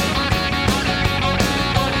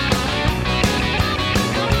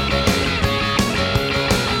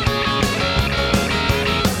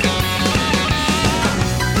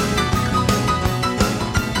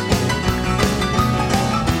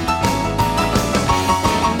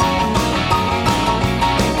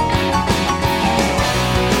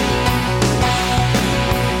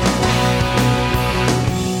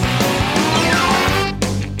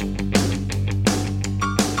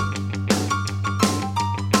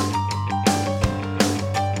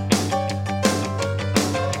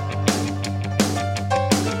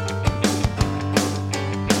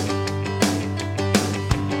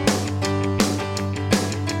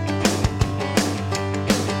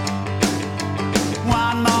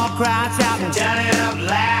 One more crowd shouting, turn it up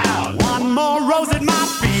loud. One more rose at my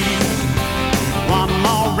feet. One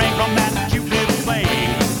more ring from that cute little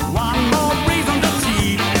flame. One more reason to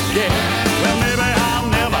cheat. Yeah, well maybe I'll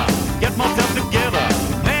never get myself together.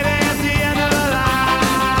 Maybe it's the end of the line.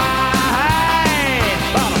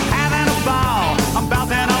 But I'm having a ball, I'm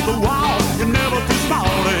bouncing off the wall. You're never too small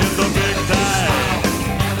to hit the big time.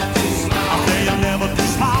 I say you're never too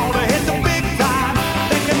small to hit the big time.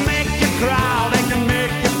 They can make you cry, they can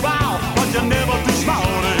make you bow, but you're never too small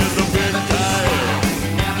to hit the big time.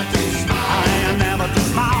 I am never too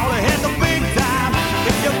small to hit the big time.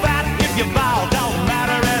 If you're fat, if you're bald, don't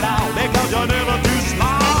matter at all, because you're never too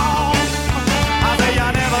small. I say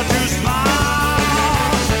you're never too small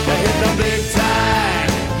to hit the big time.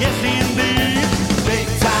 Yes, indeed, big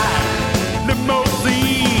time.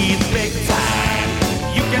 Limousines, big time.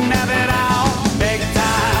 You can have it all, big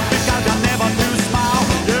time, because you're never too small.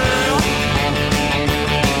 Yeah.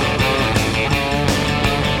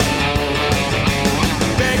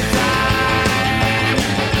 Big time,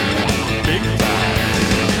 big time.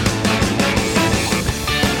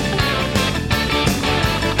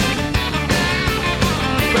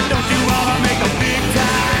 But don't you wanna make a big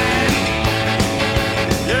time?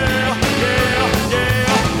 Yeah, yeah, yeah,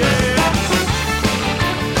 yeah.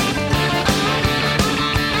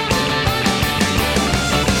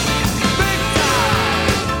 Big time.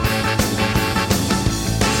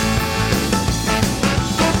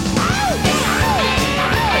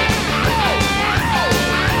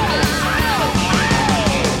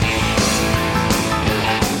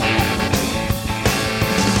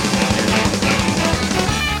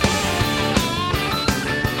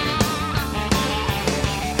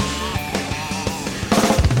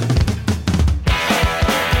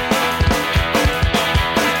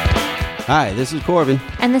 Hi, this is Corbin.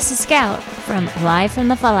 And this is Scout from Live from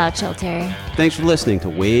the Fallout Shelter. Thanks for listening to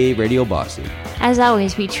Wave Radio Boston. As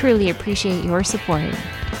always, we truly appreciate your support.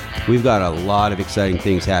 We've got a lot of exciting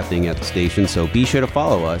things happening at the station, so be sure to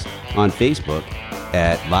follow us on Facebook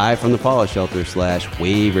at Live from the Fallout Shelter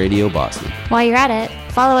 /Wave Radio Boston. While you're at it,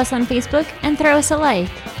 follow us on Facebook and throw us a like.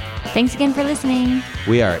 Thanks again for listening.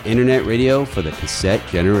 We are internet radio for the cassette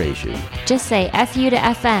generation. Just say FU to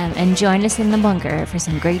FM and join us in the bunker for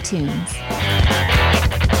some great tunes.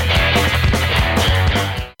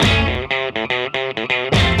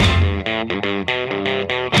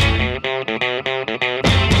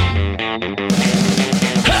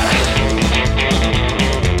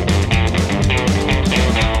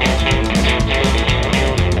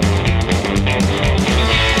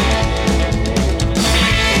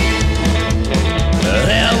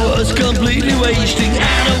 Completely wasting and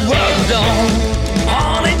I worked on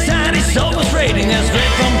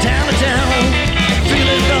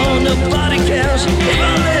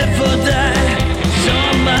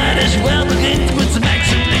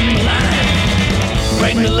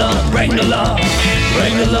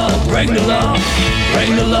the law, break the law, break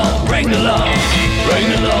the law, break the law, break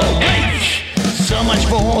the law, break. So much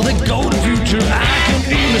for the golden future, I can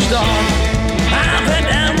feel the start. I've had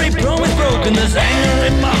every promise broken, there's anger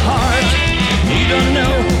in my heart. You don't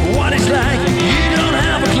know what it's like, you don't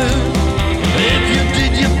have a clue. If you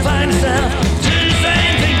did, you find yourself do the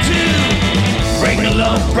same thing too. Break the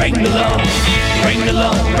law, break the law, break the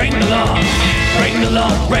law, break the law, break the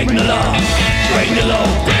law, break the law, break the law,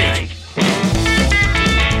 break.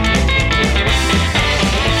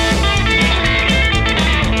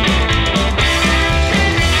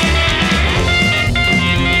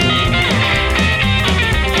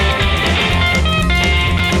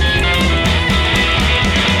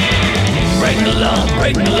 Break the law,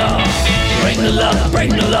 break the law, break the law, break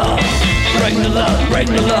the law, break the law, break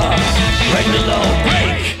the law, break the law,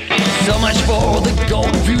 break. So much for the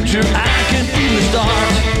golden future, I can feel the start.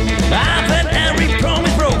 I've had every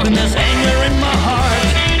promise broken, there's anger in my heart.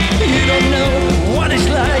 You don't know what it's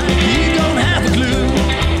like, you don't have a clue.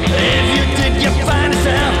 If you did, you find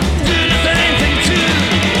yourself do the same thing too.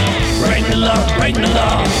 Break the law, break the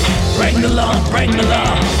law, break the law, break the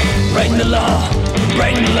law, break the law,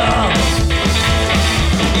 break the law.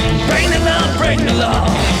 Break the law, break the law,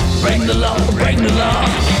 break the law, break the law,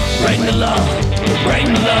 break the law, break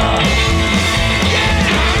the law.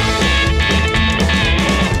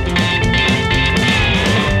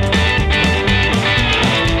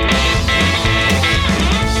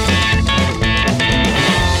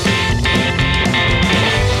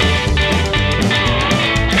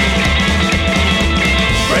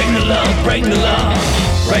 Break the law, break the law,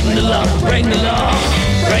 break the law, break the law,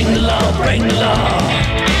 break the law, break the law.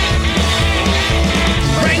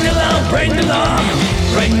 Break the law, break the law,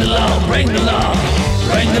 break the law, break the law,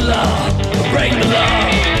 break the law, break the law.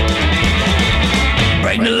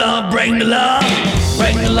 Break the law, break the law,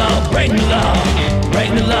 break the law, break the law,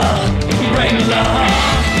 break the law, break the law.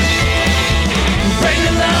 Break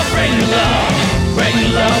the law, break the law, break the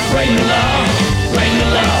law, break the law, break the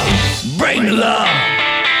law, break the law.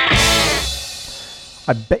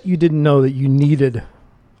 I bet you didn't know that you needed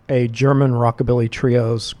a German rockabilly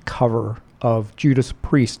trio's cover of Judas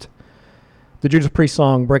Priest, the Judas Priest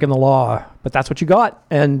song "Breaking the Law," but that's what you got,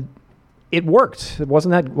 and it worked.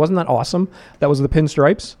 Wasn't that awesome? That was the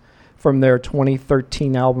Pinstripes from their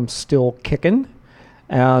 2013 album "Still Kickin',"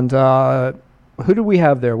 and who did we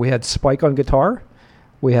have there? We had Spike on guitar,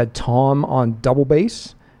 we had Tom on double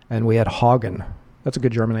bass, and we had Hagen. That's a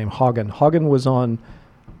good German name, Hagen. Hagen was on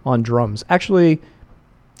drums. Actually,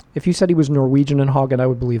 if you said he was Norwegian in Hagen, I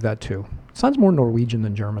would believe that too. Sounds more Norwegian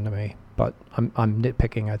than German to me, but I'm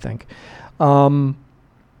nitpicking, I think.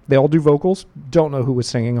 They all do vocals. Don't know who was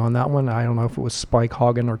singing on that one. I don't know if it was Spike,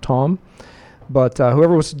 Hagen, or Tom. But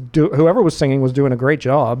whoever was singing was doing a great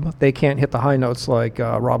job. They can't hit the high notes like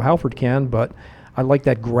Rob Halford can, but I like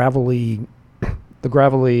that gravelly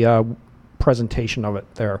presentation of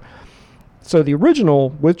it there. So the original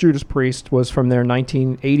with Judas Priest was from their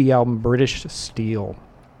 1980 album British Steel.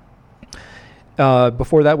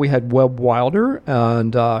 Before that, we had Webb Wilder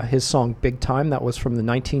and his song Big Time. That was from the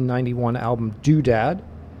 1991 album Doodad.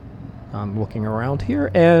 I'm looking around here.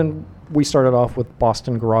 And we started off with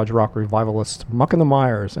Boston garage rock revivalists Muck and the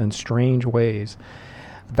Myers and Strange Ways.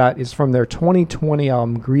 That is from their 2020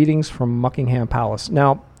 album Greetings from Muckingham Palace.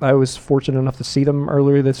 Now, I was fortunate enough to see them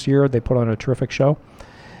earlier this year. They put on a terrific show.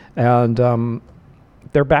 And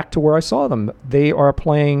they're back to where I saw them. They are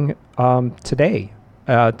playing today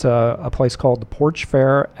at a place called the Porch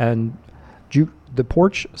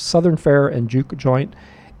Southern Fair and Juke Joint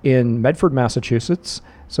in Medford, Massachusetts.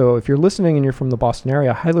 So if you're listening and you're from the Boston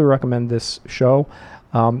area, I highly recommend this show.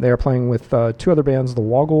 They are playing with two other bands, the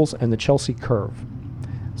Woggles and the Chelsea Curve.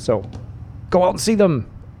 So go out and see them.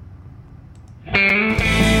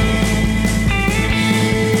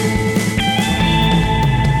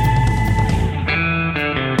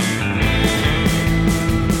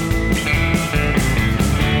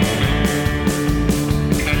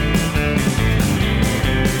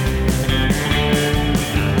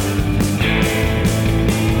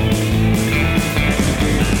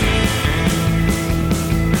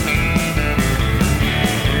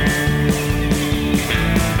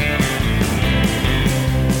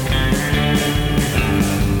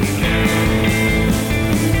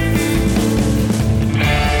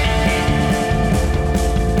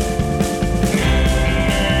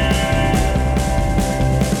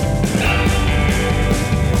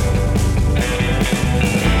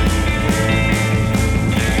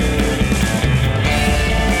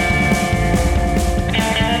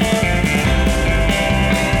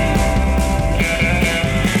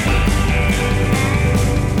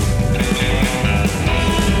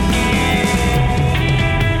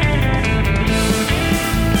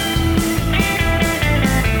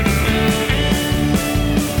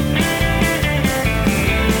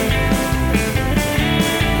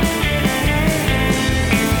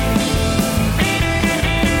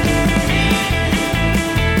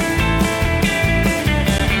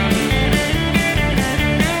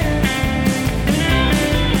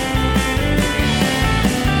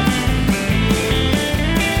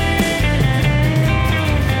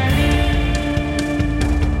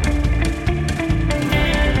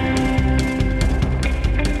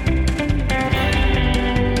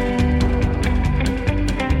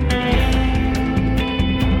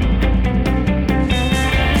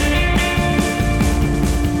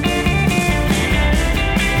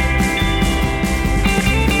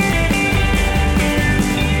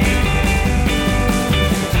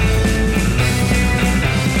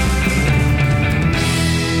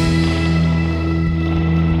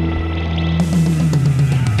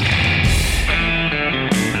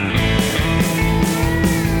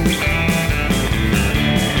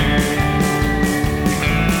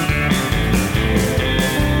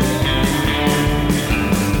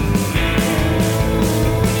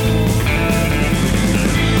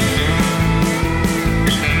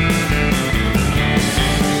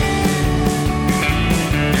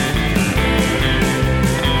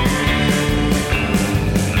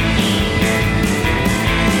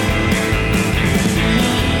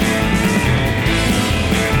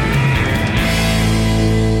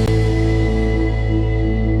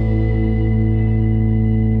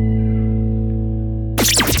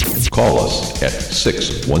 at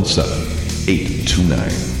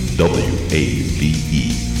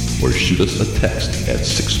 617-829-WAVE or shoot us a text at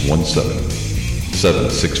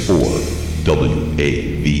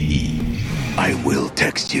 617-764-WAVE. I will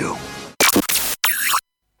text you.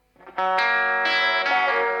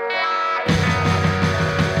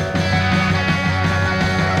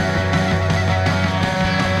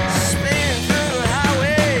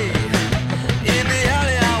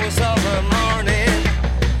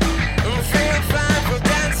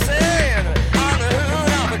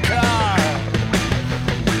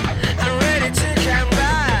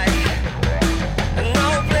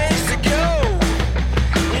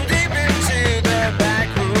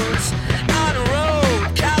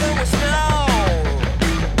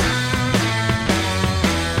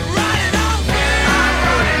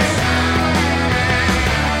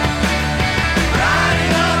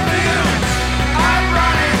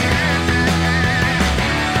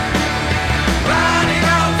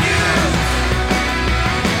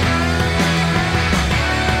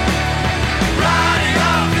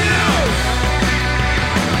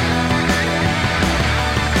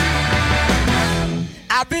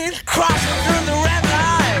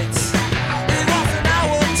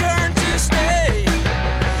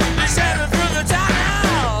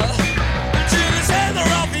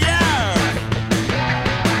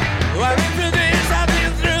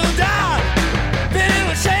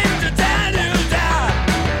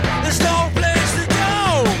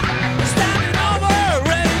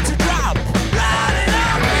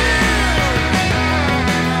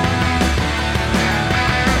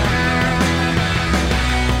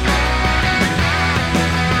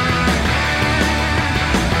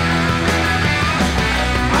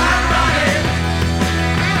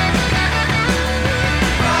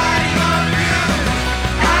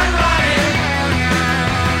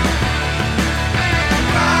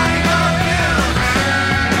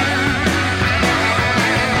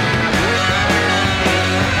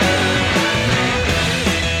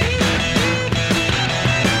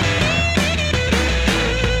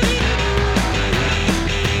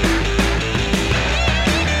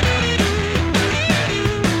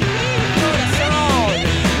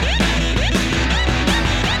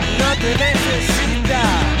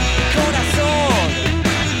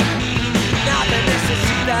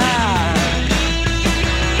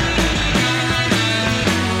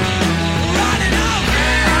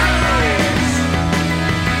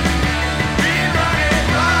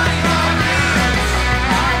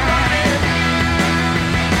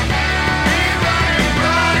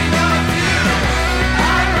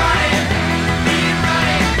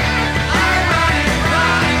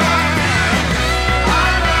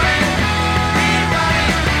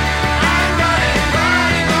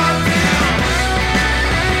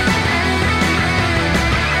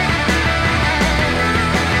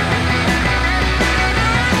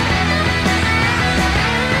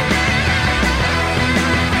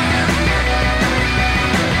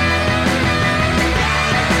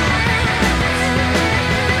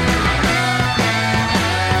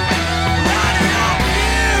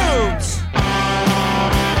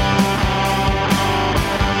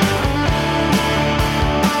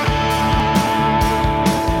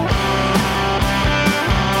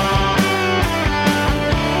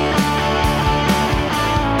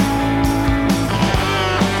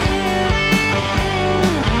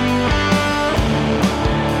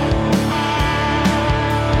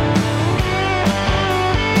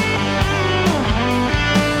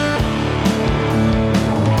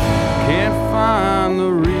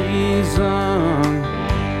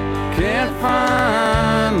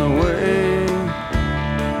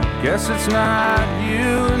 Guess it's not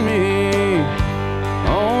you and me.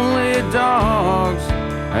 Only dogs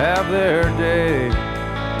have their day.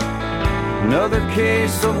 Another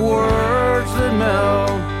case of words that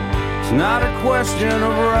melt. It's not a question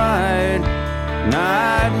of right.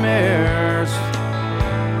 Nightmares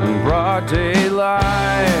in broad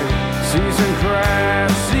daylight. Season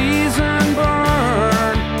crash, season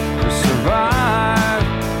burn. To survive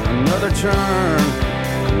another turn.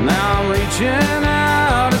 Now I'm reaching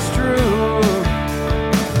out, it's true.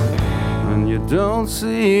 And you don't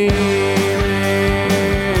see me.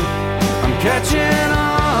 I'm catching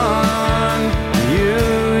on. You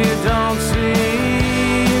don't see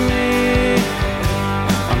me.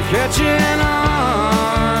 I'm catching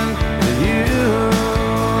on to you.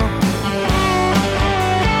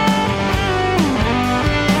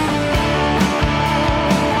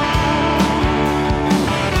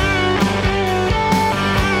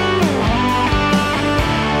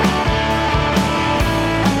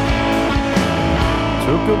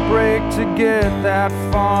 Took a break to get that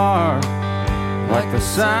far. like the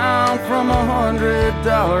sound from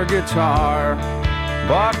 $100 guitar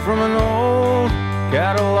bought from an old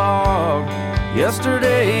catalog.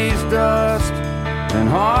 Yesterday's dust and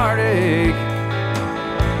heartache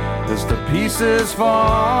as the pieces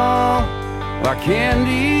fall like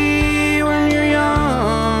candy when you're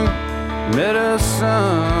young.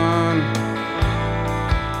 Medicine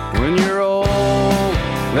when you're old,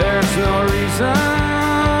 there's no reason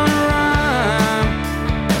to rhyme,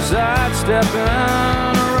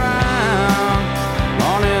 sidestepping around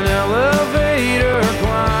on an elevator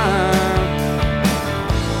climb.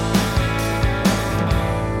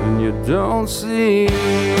 When you don't see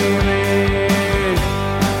me,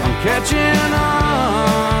 I'm catching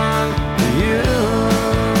on to you.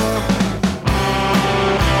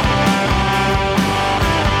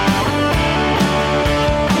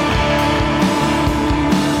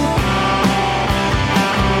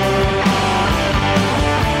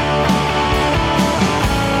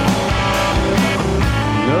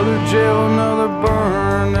 Another jail, another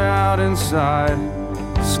burned out inside.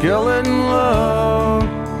 Skeleton love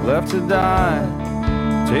left to die.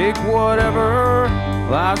 Take whatever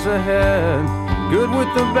lies ahead, good with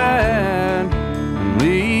the bad, and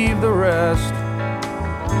leave the rest.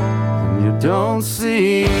 And you don't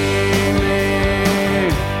see me,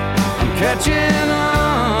 I'm catching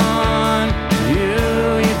on to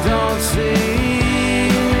you. You don't see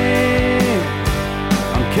me,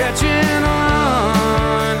 I'm catching on.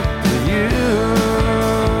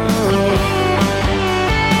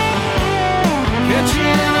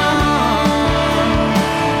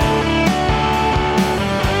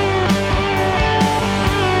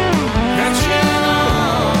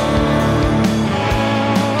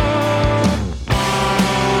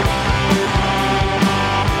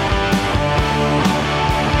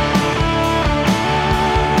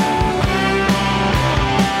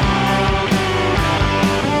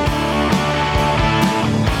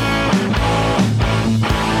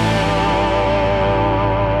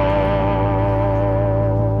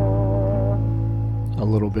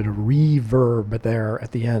 Bit of reverb there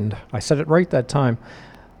at the end. I said it right that time.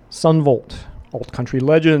 Sunvolt, Old Country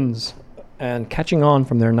Legends, and Catching On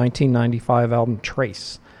from their 1995 album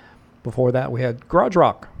Trace. Before that, we had Garage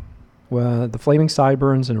Rock, the Flaming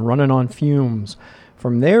Sideburns, and Running on Fumes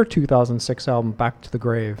from their 2006 album Back to the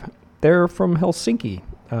Grave. They're from Helsinki.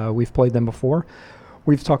 We've played them before.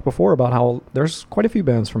 We've talked before about how there's quite a few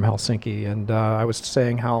bands from Helsinki, and I was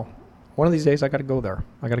saying how one of these days I got to go there.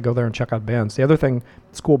 I got to go there and check out bands. The other thing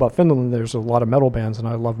that's cool about Finland, there's a lot of metal bands, and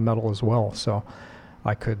I love metal as well, so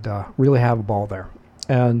I could really have a ball there.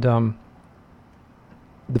 And the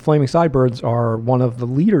Flaming Sideburns are one of the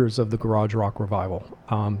leaders of the garage rock revival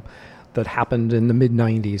that happened in the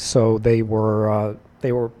mid-'90s, so they were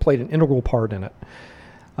played an integral part in it.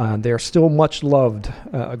 They're still much loved,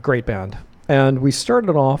 a great band. And we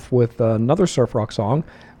started off with another surf rock song.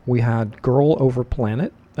 We had Girl Over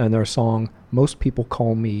Planet and their song, Most People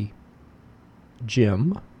Call Me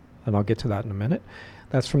Jim, and I'll get to that in a minute.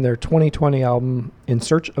 That's from their 2020 album, In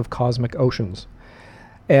Search of Cosmic Oceans.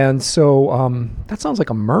 And so that sounds like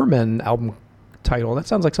a Merman album title. That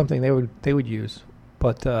sounds like something they would use.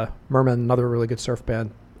 But Merman, another really good surf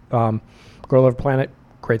band. Girl Over Planet,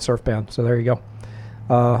 great surf band. So there you go.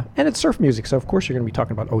 And it's surf music, so of course you're going to be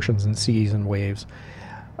talking about oceans and seas and waves.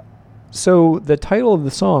 So the title of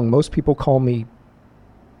the song, Most People Call Me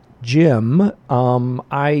Jim,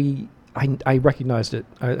 I recognized it.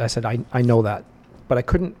 I said, I know that. But I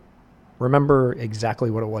couldn't remember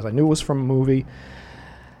exactly what it was. I knew it was from a movie,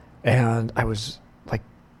 and I was like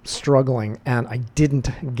struggling, and I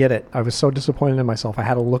didn't get it. I was so disappointed in myself. I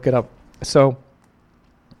had to look it up. So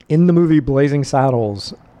in the movie Blazing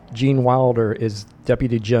Saddles, Gene Wilder is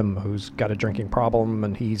Deputy Jim, who's got a drinking problem,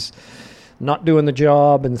 and he's not doing the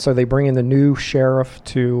job, and so they bring in the new sheriff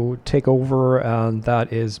to take over, and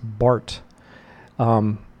that is Bart.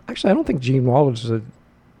 Actually, I don't think Gene Wilder's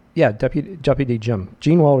Deputy Jim.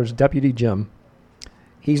 Gene Wilder's Deputy Jim.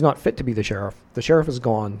 He's not fit to be the sheriff. The sheriff is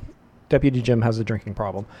gone. Deputy Jim has a drinking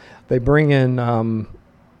problem. They bring in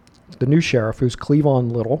the new sheriff, who's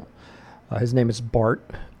Cleavon Little. His name is Bart.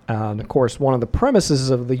 And, of course, one of the premises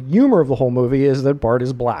of the humor of the whole movie is that Bart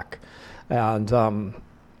is black. And,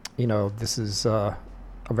 this is a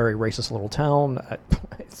very racist little town.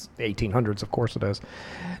 It's the 1800s, of course it is.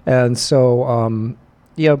 And so,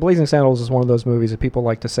 Blazing Saddles is one of those movies that people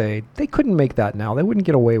like to say, they couldn't make that now. They wouldn't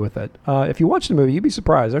get away with it. If you watch the movie, you'd be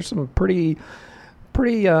surprised. There's some pretty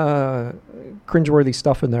cringeworthy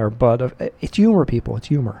stuff in there. But it's humor, people. It's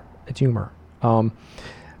humor. It's humor.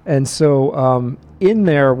 And so in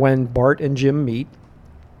there, when Bart and Jim meet,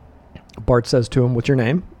 Bart says to him, "What's your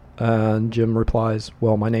name?" And Jim replies,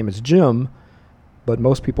 well, my name is Jim, but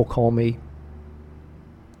most people call me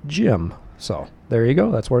Jim. So there you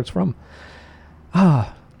go. That's where it's from.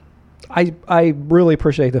 I really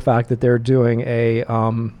appreciate the fact that they're doing a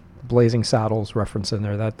Blazing Saddles reference in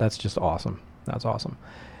there. That's just awesome. That's awesome.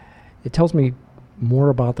 It tells me more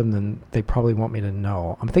about them than they probably want me to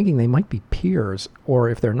know. I'm thinking they might be peers, or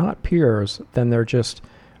if they're not peers, then they're just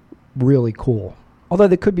really cool. Although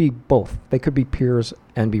they could be both. They could be peers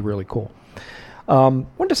and be really cool.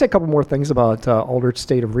 Wanted to say a couple more things about Altered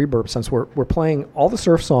State of Reverb, since we're playing all the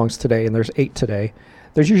surf songs today, and there's 8 today.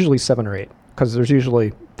 There's usually 7 or 8, because there's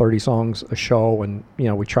usually 30 songs a show, and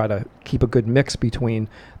we try to keep a good mix between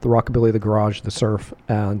the rockabilly, the garage, the surf,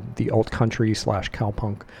 and the alt country /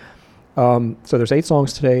 cowpunk. So there's 8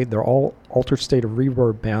 songs today. They're all Altered State of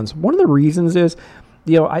Reverb bands. One of the reasons is,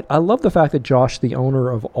 I love the fact that Josh, the owner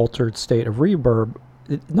of Altered State of Reverb,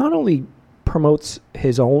 not only promotes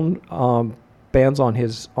his own bands on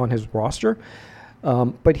his roster,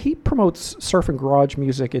 but he promotes surf and garage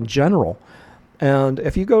music in general. And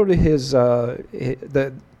if you go to his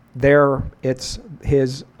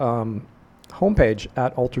his homepage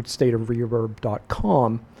at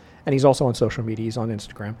alteredstateofreverb.com, and he's also on social media. He's on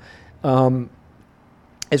Instagram.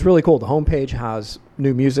 It's really cool. The homepage has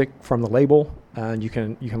new music from the label, and you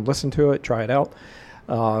can listen to it, try it out.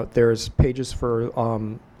 There's pages for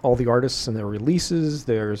all the artists and their releases.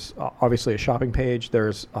 There's obviously a shopping page.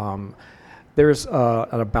 There's an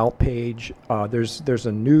about page. There's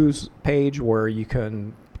a news page where you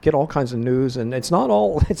can get all kinds of news, and it's not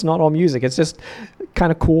all music. It's just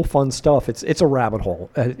kind of cool, fun stuff. It's a rabbit hole.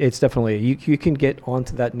 It's definitely you can get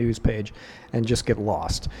onto that news page and just get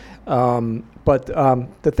lost. But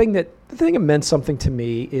the thing that meant something to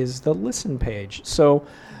me is the listen page. So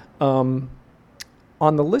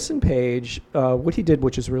on the listen page, what he did,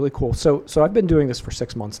 which is really cool. So I've been doing this for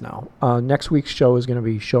 6 months now. Next week's show is going to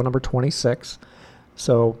be show number 26.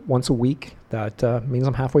 So once a week. That means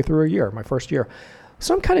I'm halfway through a year, my first year.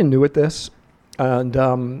 So I'm kind of new at this. And,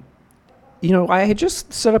 I had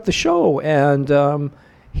just set up the show, and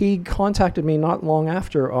he contacted me not long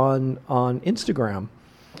after on Instagram.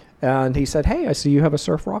 And he said, hey, I see you have a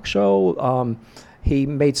surf rock show. He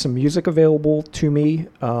made some music available to me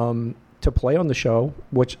to play on the show,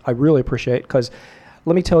 which I really appreciate, because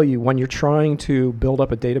let me tell you, when you're trying to build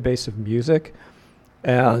up a database of music,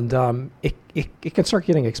 and it can start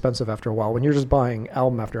getting expensive after a while when you're just buying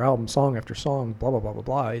album after album, song after song, blah blah blah blah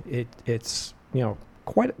blah. It's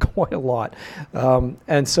quite a lot,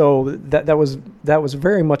 and so that was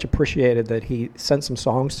very much appreciated that he sent some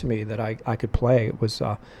songs to me that I could play. It was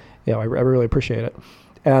I really appreciate it,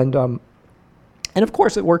 and of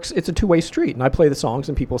course it works. It's a two-way street, and I play the songs,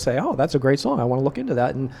 and people say, "Oh, that's a great song. I want to look into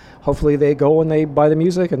that." And hopefully they go and they buy the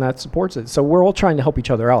music, and that supports it. So we're all trying to help each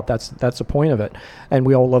other out. That's the point of it, and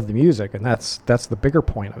we all love the music, and that's the bigger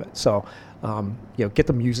point of it. So get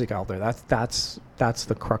the music out there. That's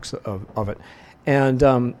the crux of it.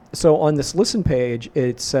 And so on this listen page,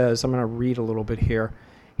 it says, I'm going to read a little bit here.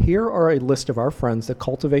 Here are a list of our friends that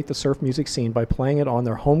cultivate the surf music scene by playing it on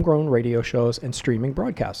their homegrown radio shows and streaming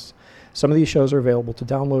broadcasts. Some of these shows are available to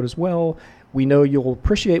download as well. We know you'll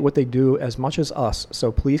appreciate what they do as much as us,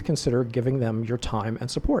 so please consider giving them your time and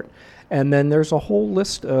support. And then there's a whole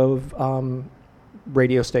list of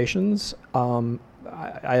radio stations.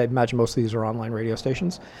 I imagine most of these are online radio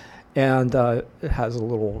stations. And it has a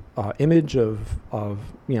little image of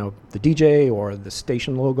the DJ or the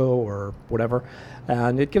station logo or whatever,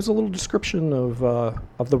 and it gives a little description of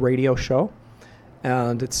the radio show,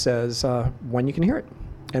 and it says when you can hear it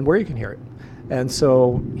and where you can hear it. And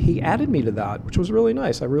so he added me to that, which was really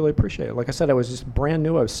nice. I really appreciate it. Like I said, I was just brand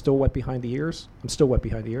new. I was still wet behind the ears. I'm still wet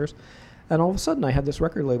behind the ears, and all of a sudden I had this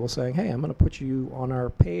record label saying, "Hey, I'm going to put you on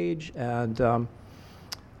our page, and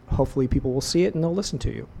hopefully people will see it and they'll listen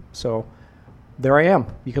to you." So there I am.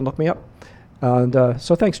 You can look me up. And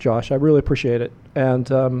so thanks, Josh. I really appreciate it. And,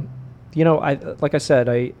 like I said,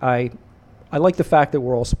 I like the fact that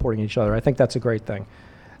we're all supporting each other. I think that's a great thing.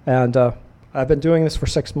 And I've been doing this for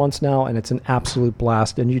 6 months now, and it's an absolute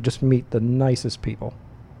blast. And you just meet the nicest people.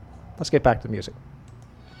 Let's get back to the music.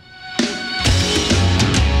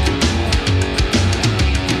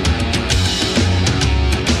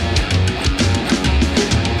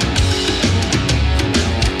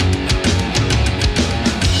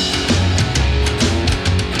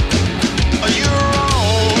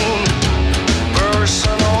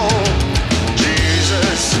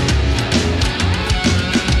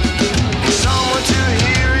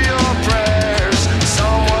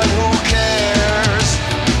 Someone who cares.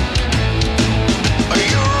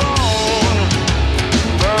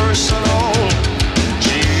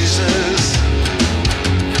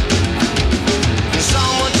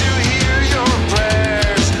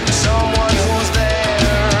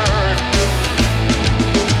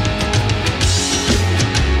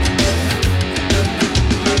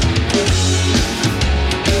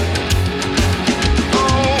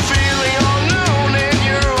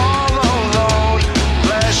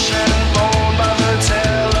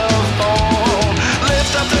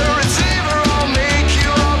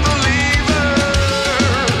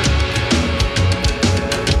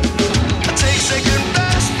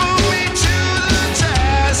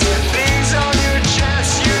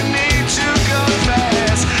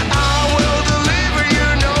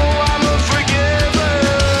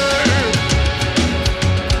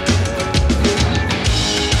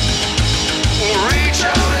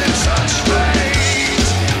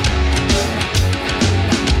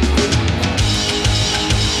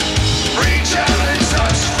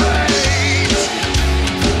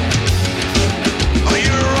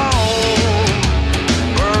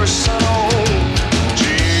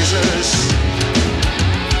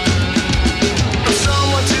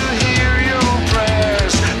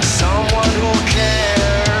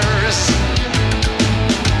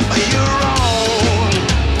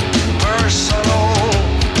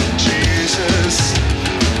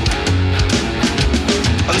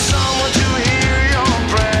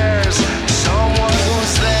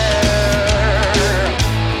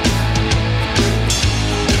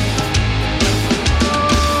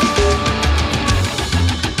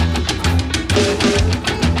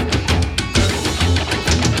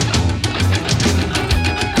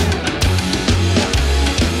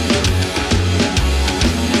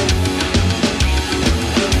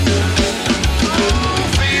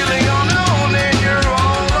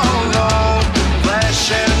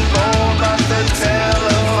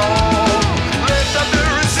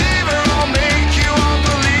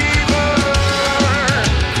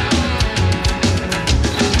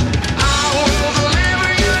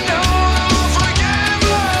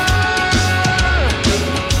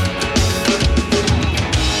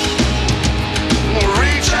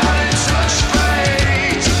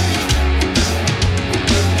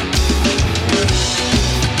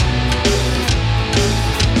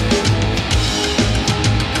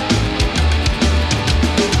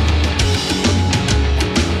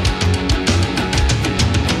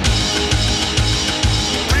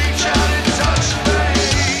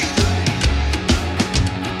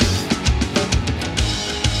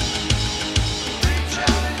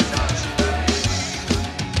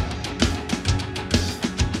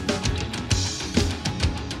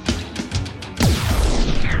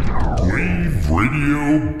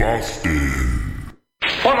 Radio Boston.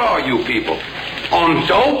 What are you people? On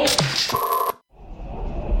dope?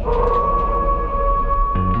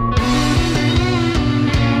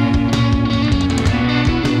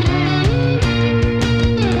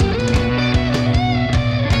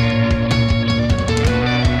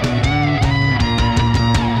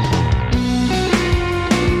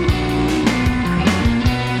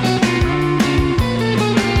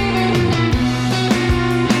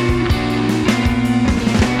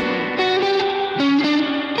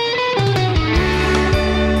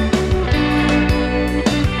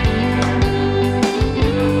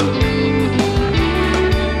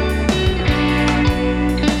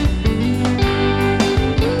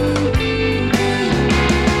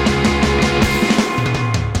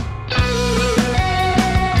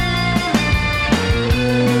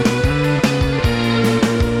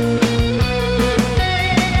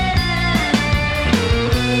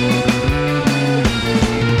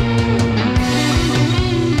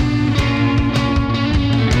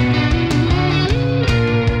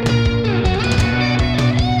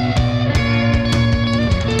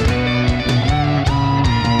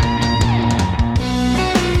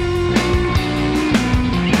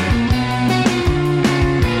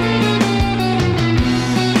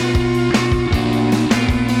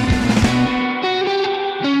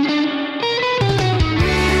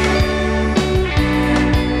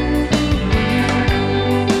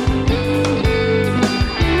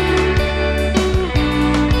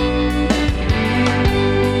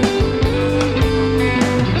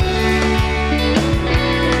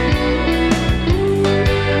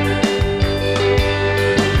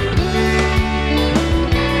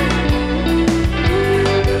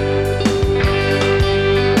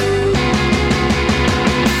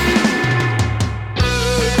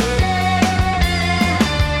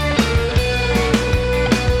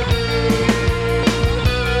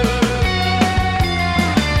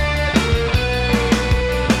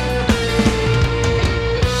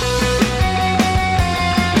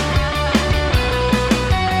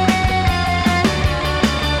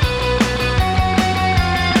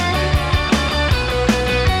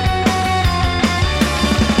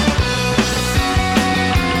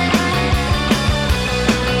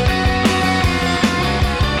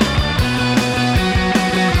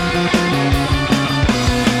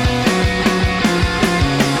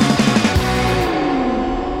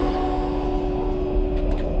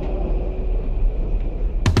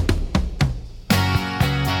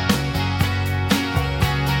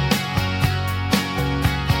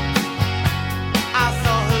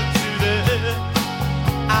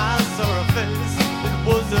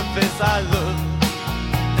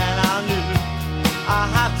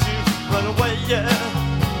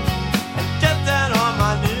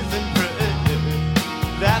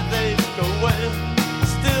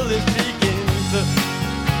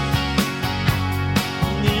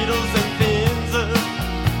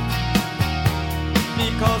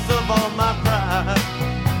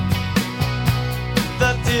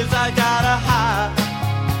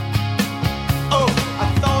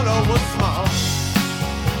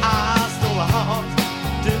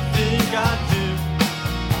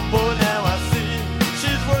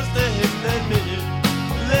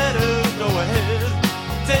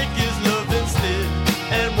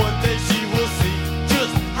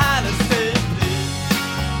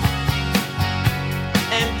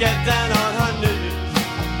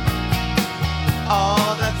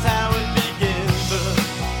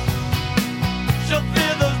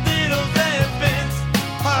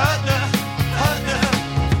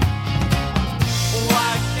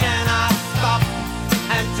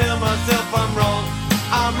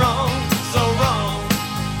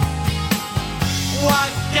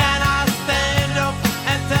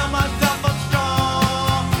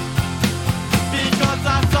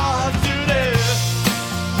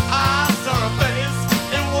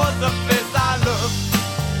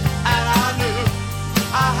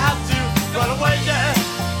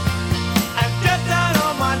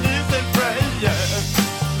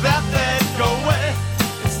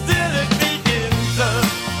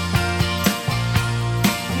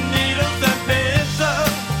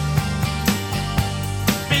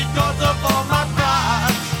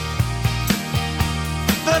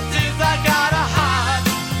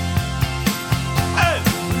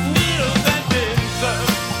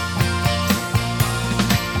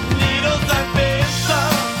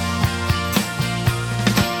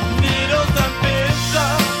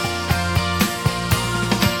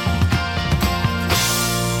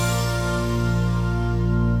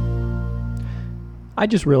 I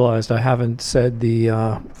just realized I haven't said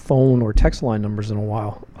the phone or text line numbers in a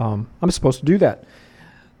while. I'm supposed to do that.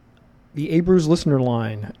 The Abruz listener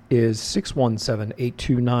line is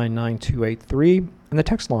 617-829-9283, and the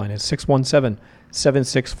text line is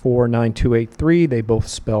 617-764-9283. They both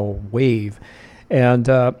spell WAVE. And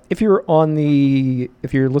if you're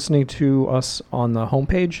listening to us on the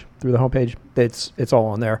homepage, through the homepage, it's all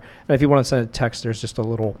on there. And if you want to send a text, there's just a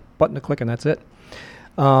little button to click, and that's it.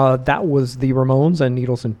 That was the Ramones and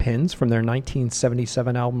Needles and Pins from their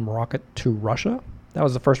 1977 album Rocket to Russia. That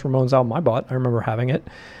was the first Ramones album I bought. I remember having it,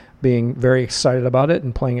 being very excited about it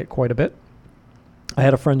and playing it quite a bit. I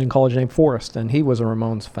had a friend in college named Forrest, and he was a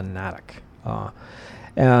Ramones fanatic.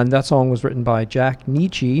 And that song was written by Jack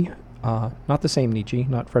Nietzsche, not the same Nietzsche,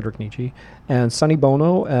 not Frederick Nietzsche, and Sonny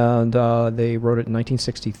Bono, and they wrote it in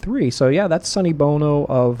 1963. So yeah, that's Sonny Bono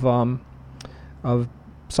of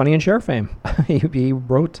Sonny and Cher fame. He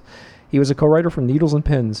was a co-writer for Needles and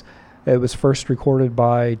Pins. It was first recorded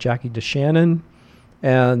by Jackie DeShannon,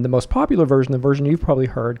 and the most popular version, the version you've probably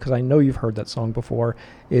heard, because I know you've heard that song before,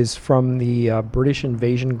 is from the British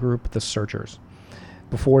invasion group, The Searchers.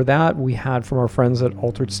 Before that, we had from our friends at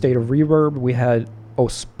Altered State of Reverb, we had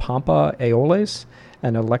Os Pampa Aeoles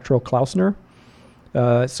and Electro Klausner.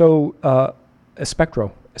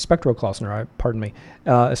 Espectro Klausner, pardon me.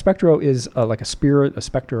 Espectro is like a spirit, a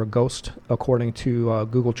specter, a ghost, according to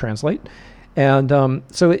Google Translate. And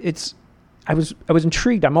so I was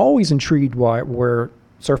intrigued. I'm always intrigued where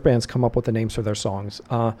surf bands come up with the names for their songs.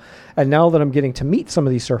 And now that I'm getting to meet some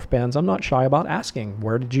of these surf bands, I'm not shy about asking,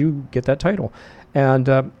 where did you get that title?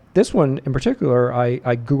 And this one in particular, I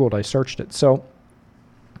Googled, I searched it. So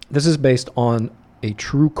this is based on a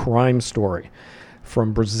true crime story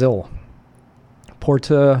from Brazil,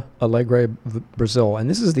 Porto Alegre, Brazil, and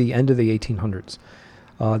this is the end of the 1800s.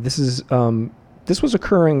 This was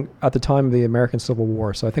occurring at the time of the American Civil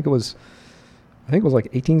War, so I think it was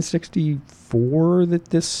like 1864 that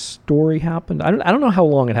this story happened. I don't know how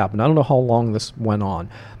long it happened. I don't know how long this went on,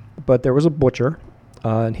 but there was a butcher,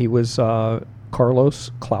 and he was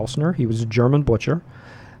Carlos Klausner. He was a German butcher,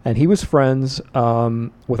 and he was friends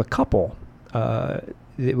with a couple.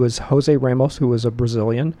 It was Jose Ramos, who was a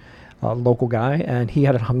Brazilian local guy, and he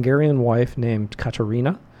had a Hungarian wife named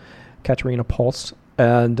Katerina Pulse,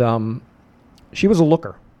 and she was a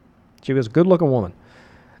looker. She was a good-looking woman.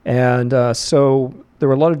 And so there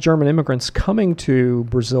were a lot of German immigrants coming to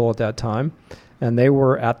Brazil at that time, and they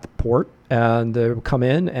were at the port, and they would come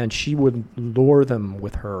in, and she would lure them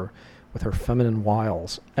with her feminine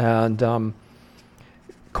wiles. And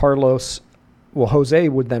Jose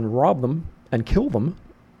would then rob them and kill them.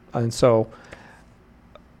 And so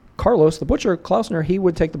Carlos, the butcher, Klausner, he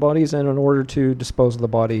would take the bodies, and in order to dispose of the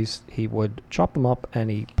bodies, he would chop them up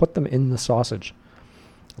and he put them in the sausage.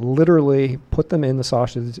 Literally put them in the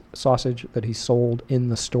sausage that he sold in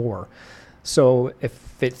the store. So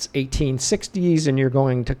if it's 1860s and you're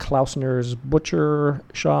going to Klausner's butcher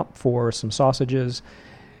shop for some sausages,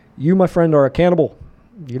 you, my friend, are a cannibal.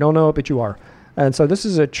 You don't know it, but you are. And so this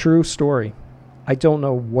is a true story. I don't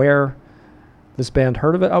know where this band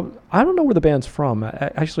heard of it. I don't know where the band's from.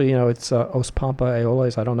 Actually, it's Os Pampa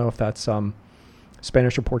Aeoles. I don't know if that's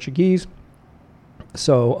Spanish or Portuguese.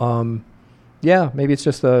 So, maybe it's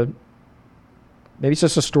just a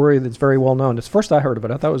story that's very well known. It's first I heard of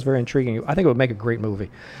it. I thought it was very intriguing. I think it would make a great movie.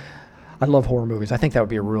 I love horror movies. I think that would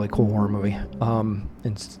be a really cool horror movie.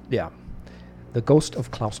 The Ghost of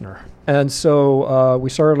Klausner. And so we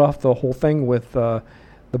started off the whole thing with The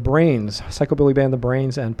Brains, psychobilly band The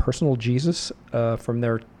Brains, and Personal Jesus from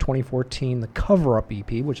their 2014 The Cover Up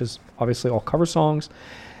EP, which is obviously all cover songs.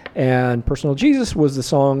 And Personal Jesus was the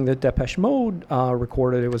song that Depeche Mode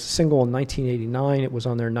recorded. It was a single in 1989. It was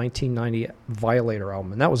on their 1990 Violator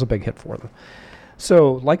album, and that was a big hit for them.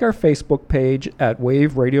 So, like our Facebook page at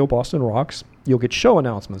Wave Radio Boston Rocks, you'll get show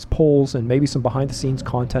announcements, polls, and maybe some behind-the-scenes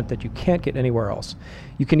content that you can't get anywhere else.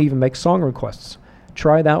 You can even make song requests.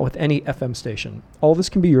 Try that with any FM station. All this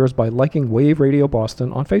can be yours by liking Wave Radio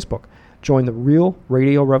Boston on Facebook. Join the real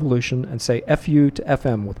radio revolution and say FU to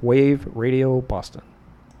FM with Wave Radio Boston.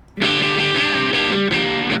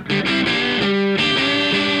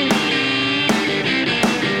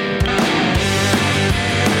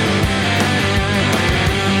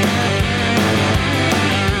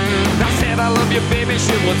 I love you, baby,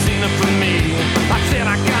 shit, what's in it for me? I said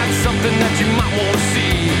I got something that you might want to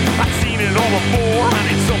see. I've seen it all before, I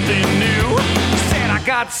need something new. Said I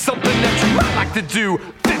got something that you might like to do.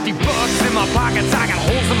 $50 in my pockets, I got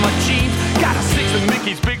holes in my jeans. Got a six of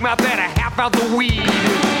Mickey's Big Mouth and a half out the weed.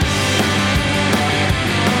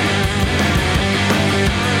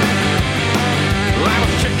 I was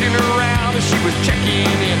kicking around the she was checking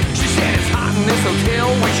in. She said, it's hot in this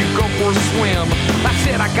hotel, we should go for a swim. I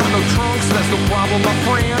said, I got no trunks, that's no problem, my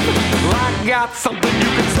friend. I got something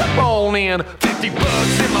you can slip on in. 50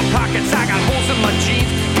 bucks in my pockets, I got holes in my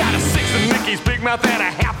jeans. Got a 6 of Mickey's Big Mouth and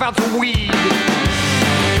a half ounce of weed.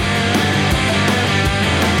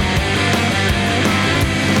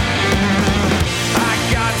 I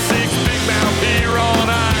got 6 Big Mouth here on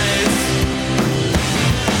ice.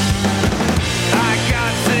 I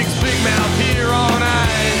got 6 Big Mouth here on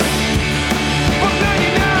ice. Buck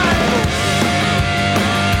 99.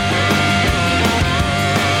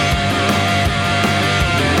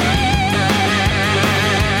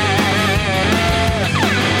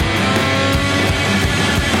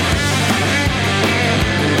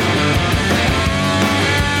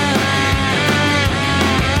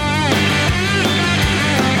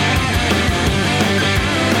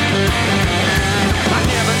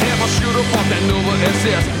 Off that Nova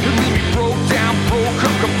SS, it leave me broke down, broke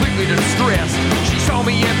up, completely distressed. She saw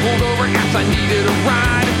me and pulled over, asked I needed a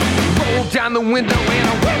ride. Rolled down the window and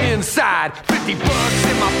I went inside. 50 bucks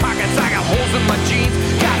in my pockets, I got holes in my jeans.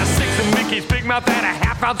 Got a 6 of Mickey's Big Mouth and a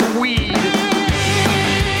half ounce of weed.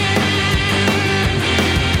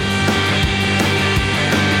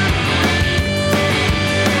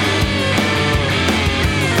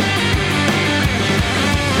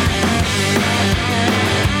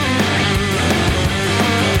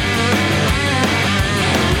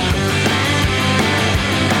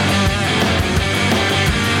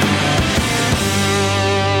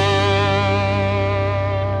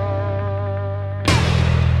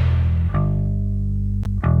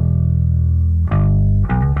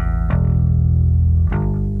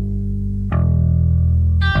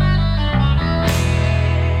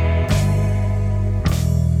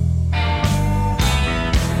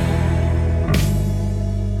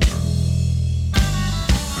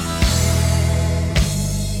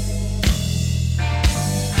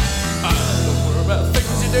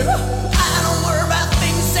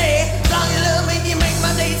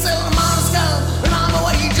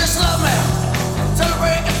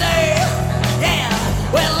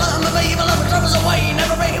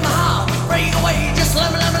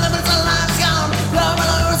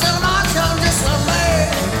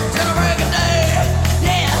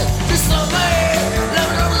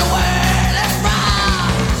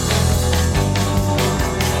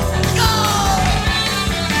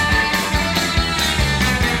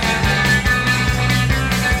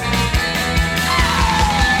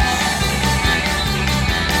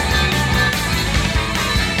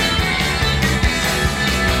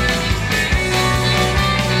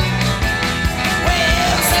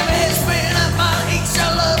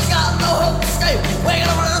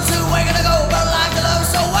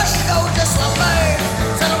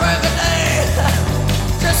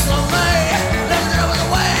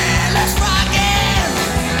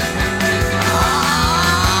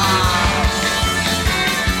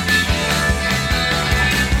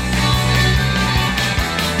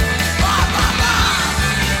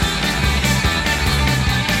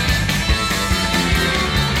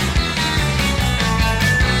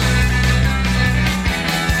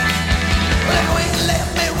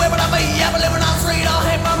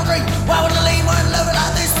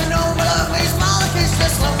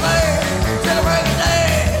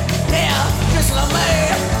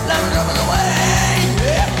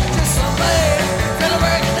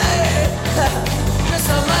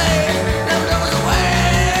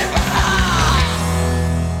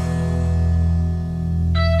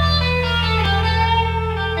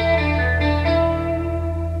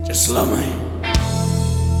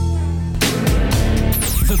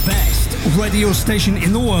 Radio station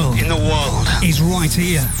in the world is right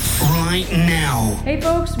here, right now. Hey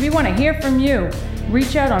folks, we want to hear from you.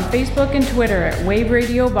 Reach out on Facebook and Twitter at Wave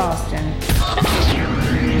Radio Boston.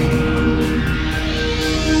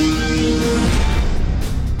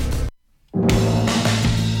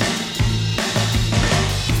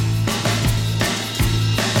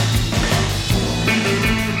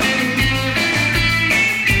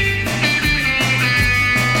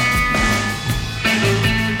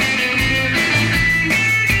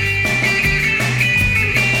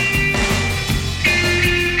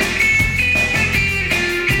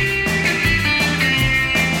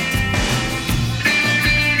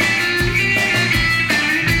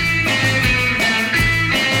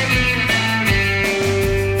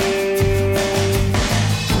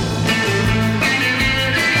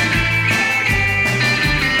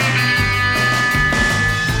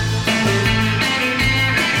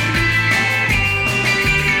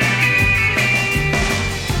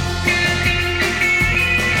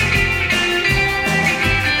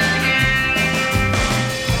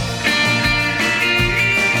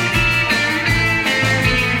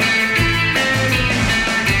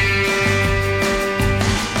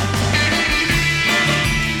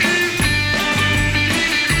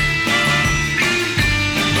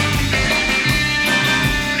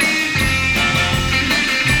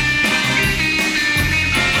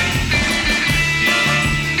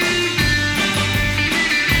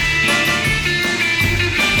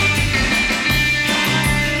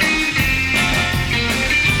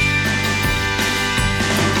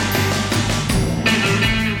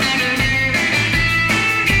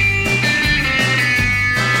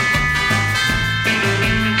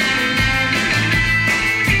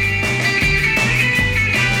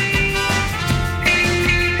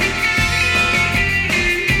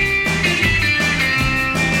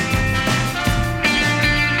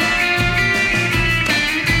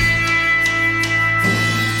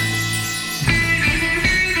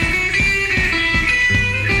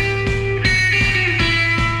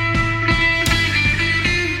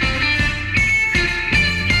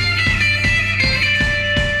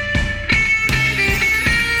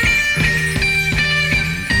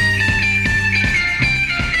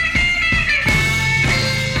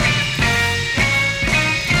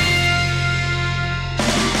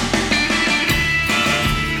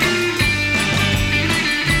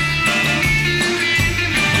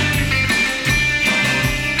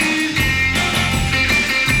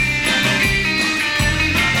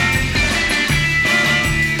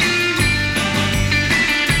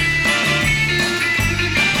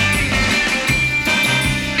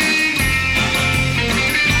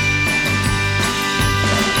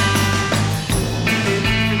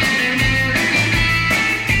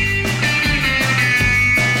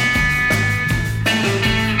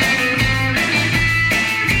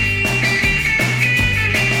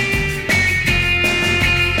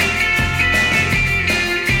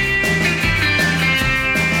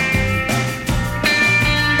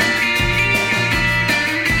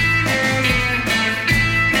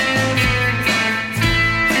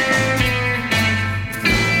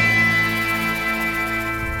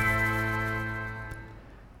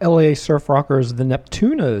 LA surf rockers, the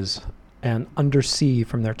Neptunas, and Undersea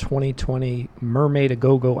from their 2020 Mermaid A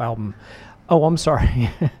Go-Go album. Oh, I'm sorry.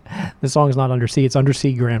 The song is not Undersea. It's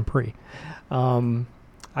Undersea Grand Prix.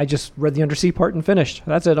 I just read the Undersea part and finished.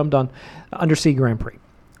 That's it. I'm done. Undersea Grand Prix.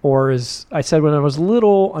 Or as I said when I was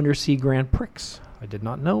little, Undersea Grand Prix. I did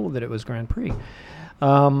not know that it was Grand Prix. It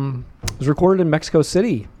was recorded in Mexico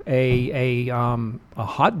City, a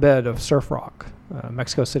hotbed of surf rock.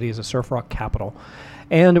 Mexico City is a surf rock capital.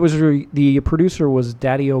 And it was the producer was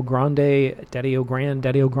Daddy-O Grande of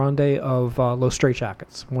Los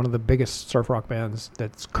Straitjackets, one of the biggest surf rock bands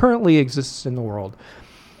that currently exists in the world.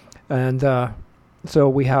 And so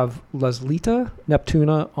we have Leslita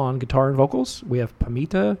Neptuna on guitar and vocals. We have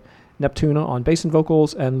Pamita Neptuna on bass and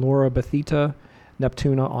vocals, and Laura Bethita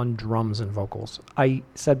Neptuna on drums and vocals. I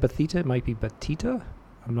said Bethita, it might be Betita.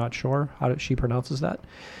 I'm not sure how she pronounces that.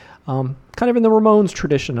 Kind of in the Ramones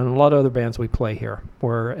tradition and a lot of other bands we play here,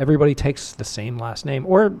 where everybody takes the same last name,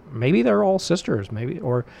 or maybe they're all sisters, maybe,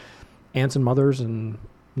 or aunts and mothers and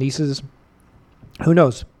nieces. Who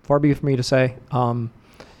knows? Far be it for me to say.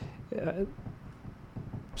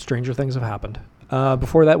 Stranger things have happened.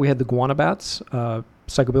 Before that, we had the Guanabats,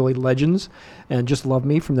 Psychobilly Legends, and Just Love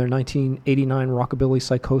Me from their 1989 Rockabilly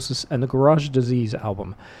Psychosis and the Garage Disease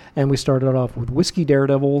album. And we started off with Whiskey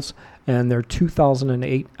Daredevils and their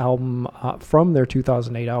 2008 album,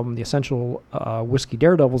 The Essential Whiskey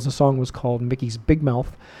Daredevils. The song was called Mickey's Big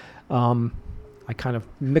Mouth. I kind of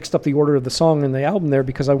mixed up the order of the song and the album there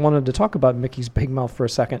because I wanted to talk about Mickey's Big Mouth for a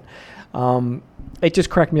second. It just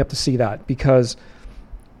cracked me up to see that because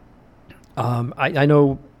I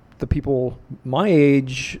know the people my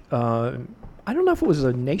age, I don't know if it was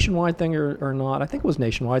a nationwide thing or not. I think it was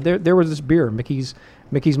nationwide. There was this beer, Mickey's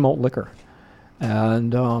Malt Liquor.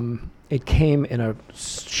 And it came in a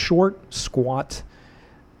short, squat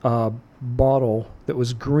bottle that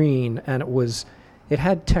was green, and it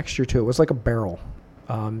had texture to it. It was like a barrel.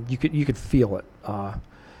 You could feel it.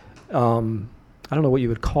 I don't know what you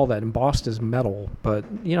would call that, embossed as metal, but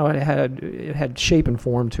it had shape and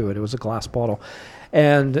form to it. It was a glass bottle,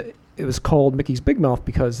 and it was called Mickey's Big Mouth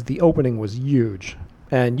because the opening was huge,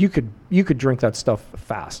 and you could drink that stuff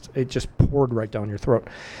fast. It just poured right down your throat.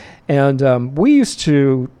 And we used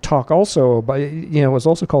to talk also about, it was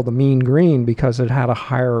also called the Mean Green because it had a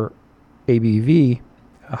higher ABV,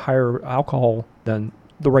 a higher alcohol than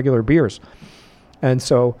the regular beers, and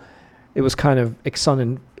so it was kind of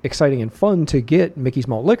exciting and fun to get Mickey's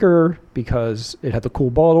Malt Liquor because it had the cool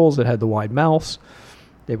bottles, it had the wide mouths.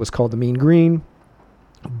 It was called the Mean Green,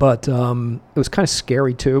 but it was kind of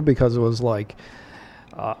scary too because it was like,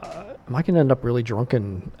 am I going to end up really drunk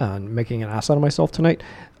and making an ass out of myself tonight?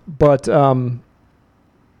 But I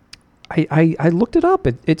looked it up.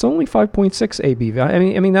 It's only 5.6 ABV.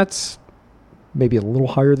 I mean that's maybe a little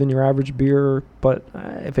higher than your average beer, but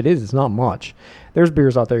if it is, it's not much. There's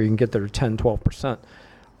beers out there you can get that are 10, 12%.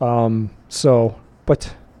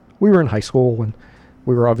 But we were in high school and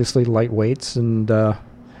we were obviously lightweights, and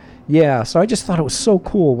so I just thought it was so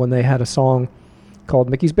cool when they had a song called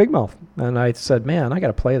Mickey's Big Mouth, and I said, man, I got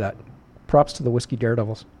to play that. Props to the Whiskey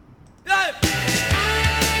Daredevils.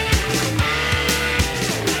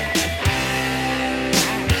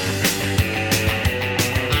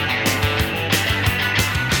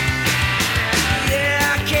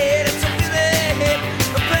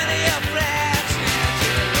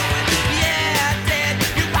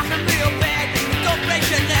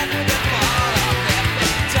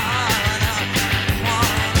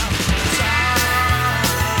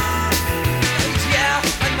 Yeah,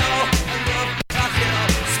 I know,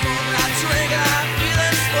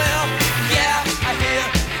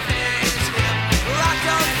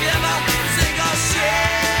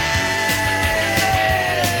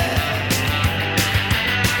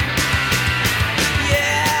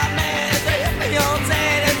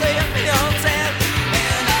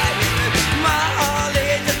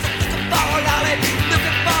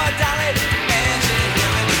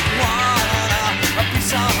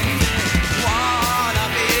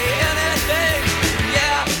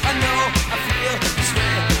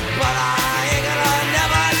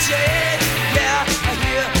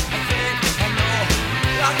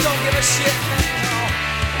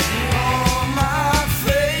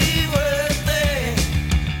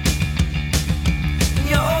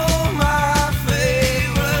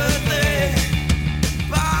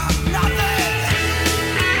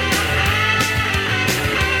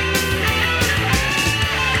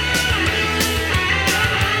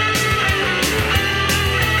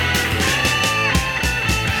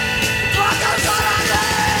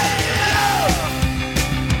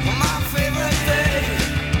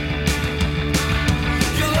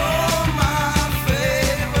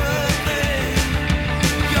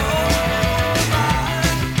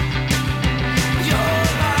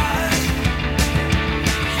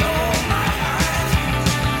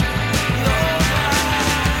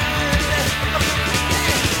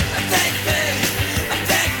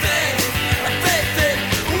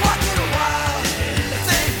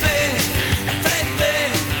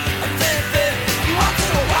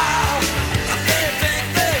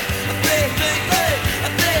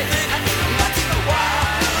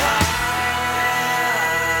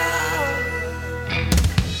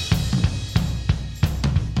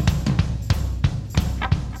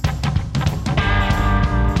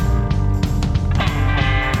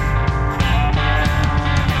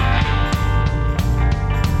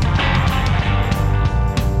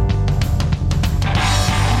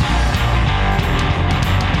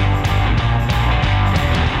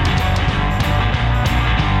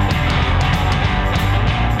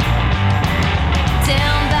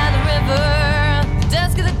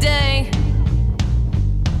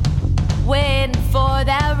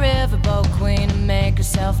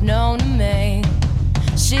 herself known to me.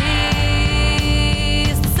 She's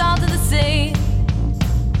the salt of the sea.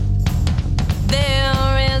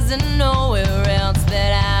 There isn't nowhere else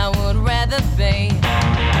that I would rather be.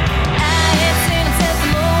 I had seen him since the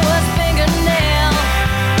moon was fingernail,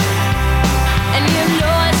 and you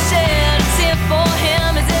know I shed a tear for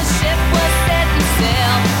him as his ship was setting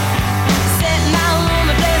sail. Sat in my room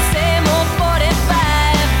and played the same old 45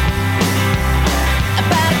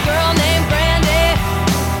 about a girl named Brandy,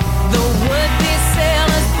 the would-be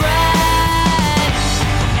sailor's bride.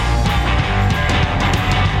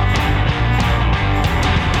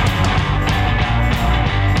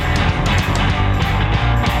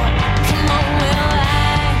 Come on, Will, I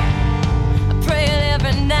pray it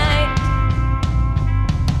every night.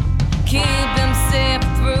 Keep them safe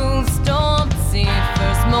through storm, see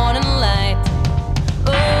first morning light.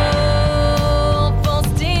 Oh, full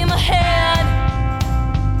steam ahead.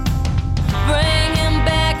 Bring him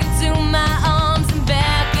back into my arms and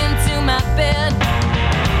back into my bed.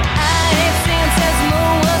 I ain't seen since the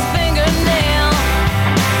moon was fingernail,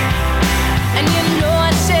 and you know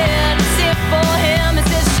I shed a tear for him as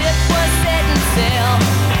his ship was setting sail.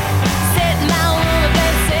 Sat in my room and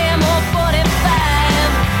played the same old 45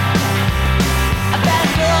 about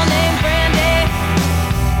a girl named Brandy,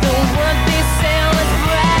 the would-be sailor's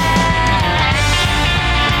bride.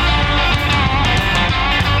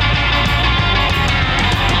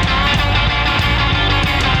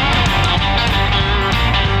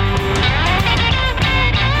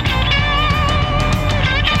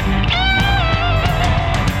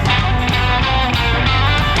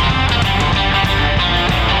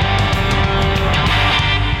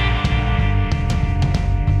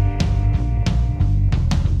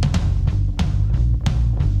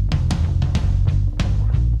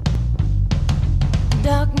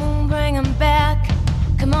 Dark moon, bring him back.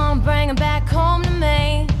 Come on, bring him back home to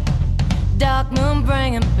me. Dark moon,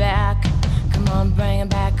 bring him back. Come on, bring him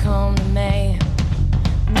back home to me.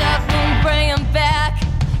 Dark moon, bring him back.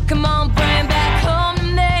 Come on, bring him back home to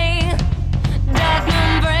me. Dark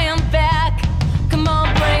moon, bring him back. Come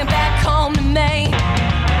on, bring him back home to me. I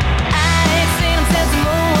ain't seen him since the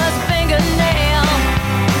moon was a fingernail,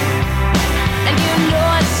 and you know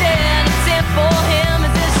I shed a tear for him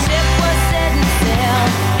as his ship was setting sail.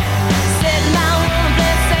 Sat in my room and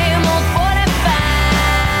played the same old 45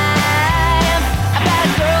 about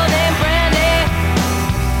a girl named Brandy,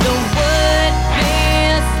 the would-be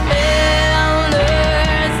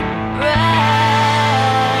sailor's bride.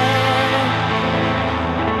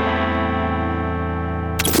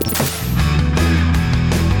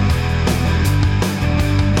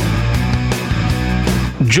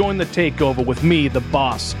 Join the takeover with me, the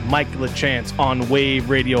boss, Mike LaChance, on Wave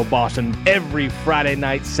Radio Boston every Friday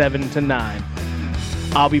night, 7 to 9.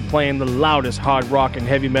 I'll be playing the loudest hard rock and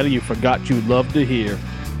heavy metal you forgot you'd love to hear.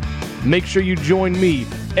 Make sure you join me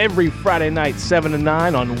every Friday night, 7 to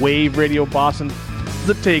 9 on Wave Radio Boston,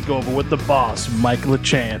 the takeover with the boss, Mike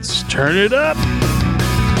LaChance. Turn it up!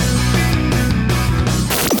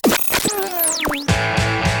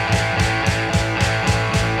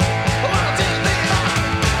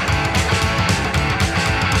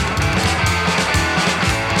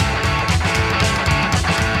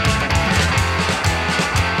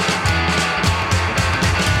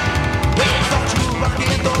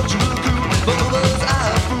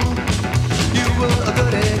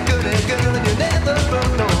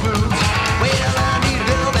 Well, I need a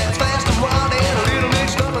girl that's fast and wild and a little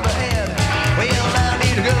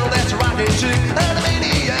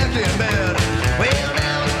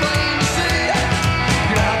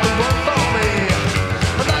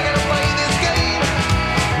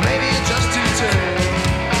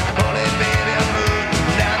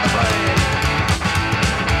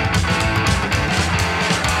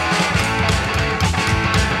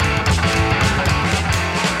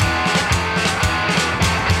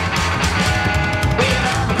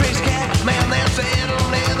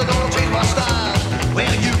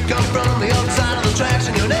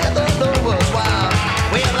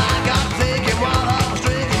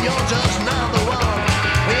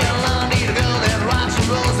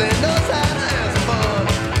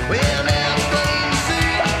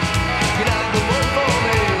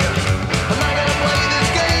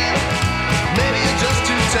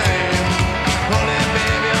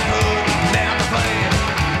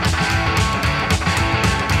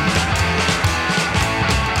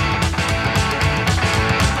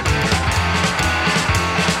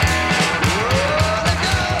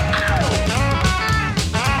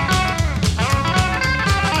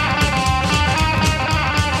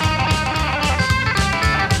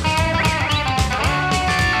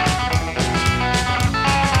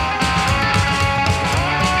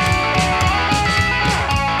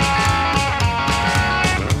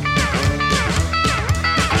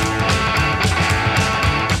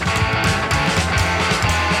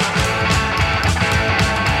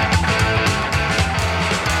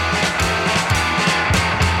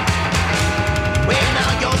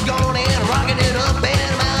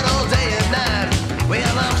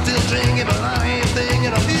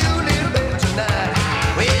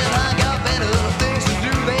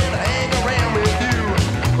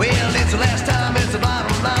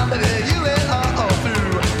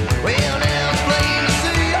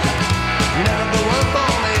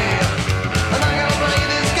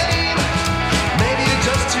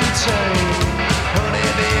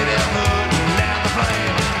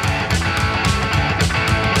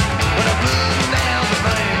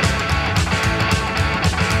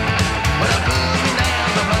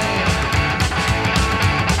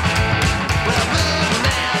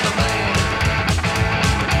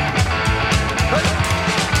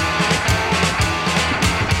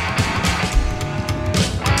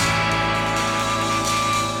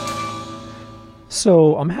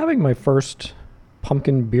So I'm having my first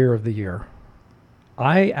pumpkin beer of the year.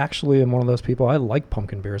 I actually am one of those people. I like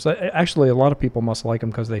pumpkin beers. Actually, a lot of people must like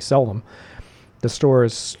them because they sell them. The store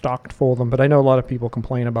is stocked full of them, but I know a lot of people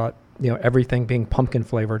complain about, everything being pumpkin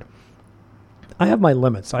flavored. I have my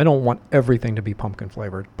limits. I don't want everything to be pumpkin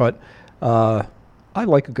flavored, but I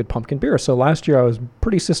like a good pumpkin beer. So last year I was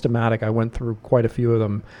pretty systematic. I went through quite a few of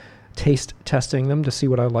them, taste testing them to see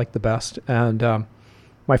what I liked the best. And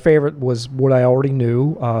my favorite was what I already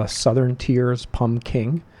knew, Southern Tier's Pum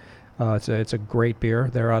King. It's a great beer.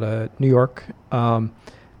 They're out of New York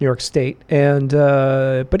State, and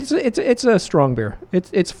but it's a strong beer.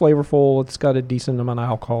 It's flavorful. It's got a decent amount of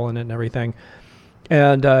alcohol in it and everything,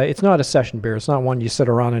 and it's not a session beer. It's not one you sit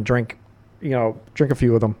around and drink a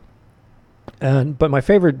few of them. But my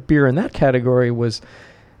favorite beer in that category was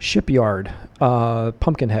Shipyard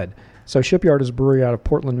Pumpkinhead. So Shipyard is a brewery out of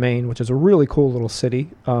Portland, Maine, which is a really cool little city.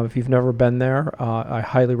 If you've never been there, I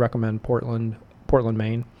highly recommend Portland,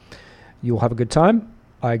 Maine. You'll have a good time.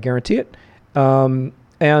 I guarantee it.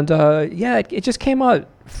 It just came out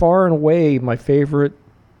far and away my favorite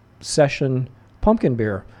session pumpkin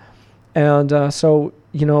beer. And I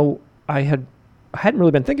hadn't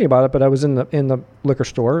really been thinking about it, but I was in the liquor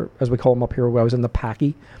store, as we call them up here. I was in the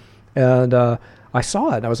Packy, and I saw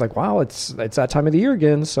it, and I was like, wow, it's that time of the year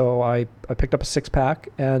again. So I picked up a 6-pack,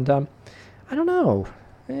 and I don't know,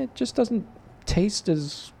 it just doesn't taste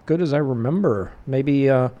as good as I remember.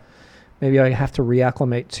 Maybe I have to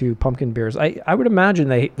reacclimate to pumpkin beers. I would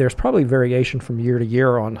imagine there's probably variation from year to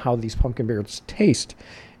year on how these pumpkin beers taste.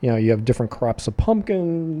 You have different crops of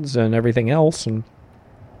pumpkins and everything else, and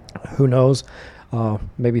who knows?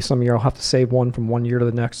 Maybe some year I'll have to save one from one year to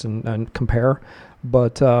the next and compare.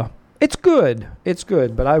 But it's good. It's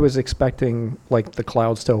good. But I was expecting like the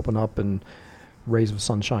clouds to open up and rays of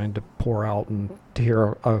sunshine to pour out and to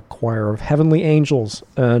hear a choir of heavenly angels,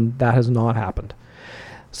 and that has not happened.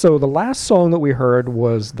 So the last song that we heard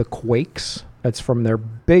was The Quakes. It's from their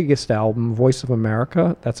biggest album, Voice of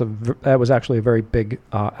America. That was actually a very big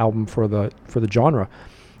album for the genre.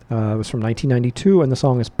 It was from 1992, and the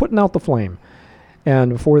song is Putting Out the Flame.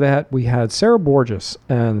 And before that, we had Sarah Borges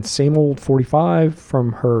and Same Old 45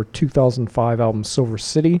 from her 2005 album Silver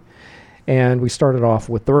City. And we started off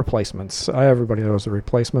with The Replacements. Everybody knows The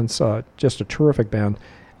Replacements, just a terrific band.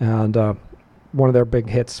 And one of their big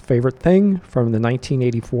hits, Favorite Thing, from the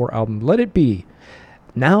 1984 album Let It Be.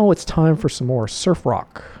 Now it's time for some more surf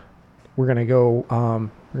rock. We're gonna go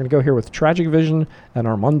here with Tragic Vision and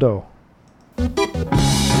Armando.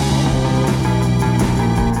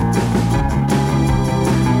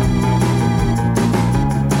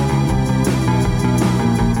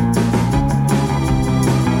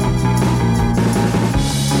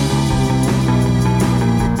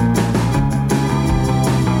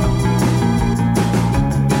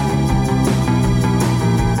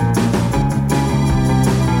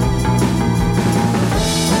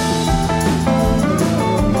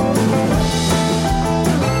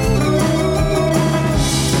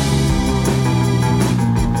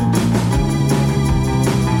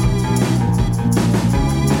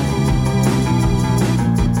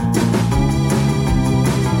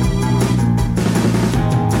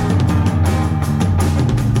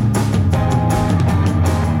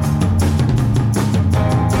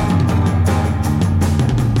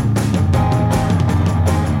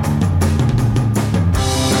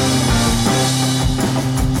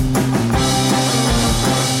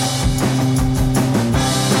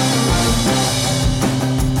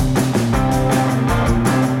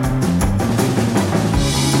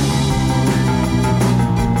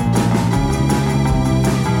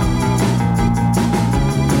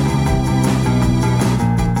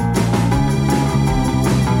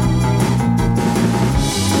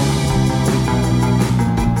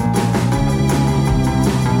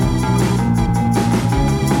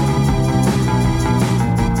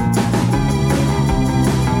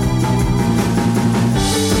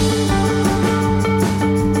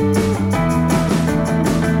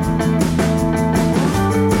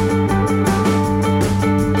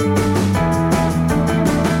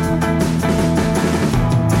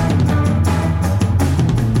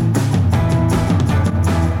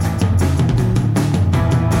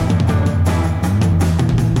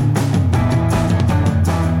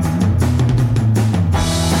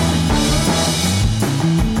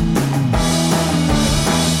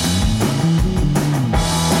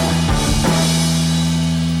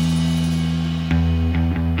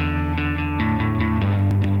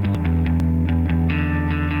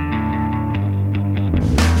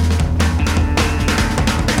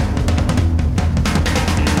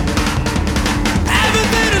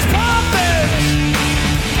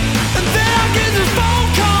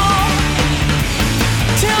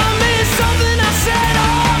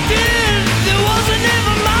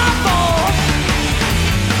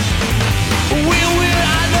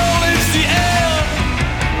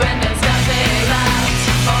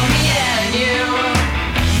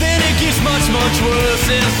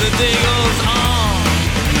 as the day goes on.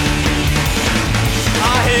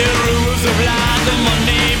 I hear rumors of lies, the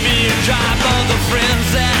money being dropped, all the friends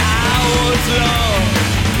that I was lost.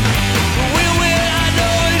 When will I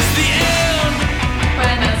know it's the end?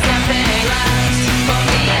 When there's nothing left for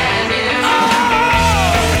me and you.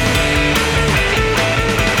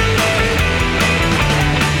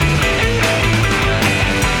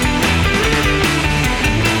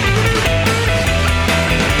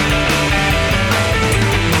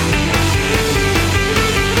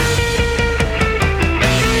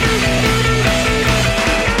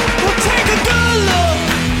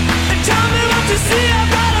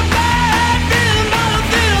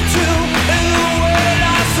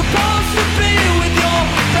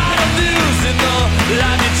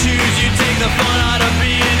 The fun out of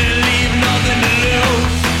being and leave nothing to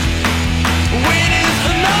lose. When is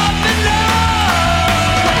enough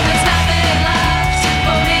enough? When there's nothing left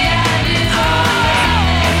for me and you.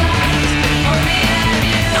 For me and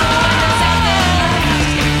you. There's nothing left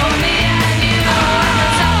for me and you.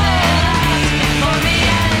 There's nothing left for me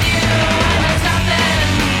and you. There's nothing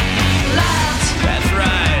left. That's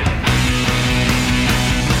right.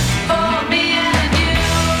 For me and you.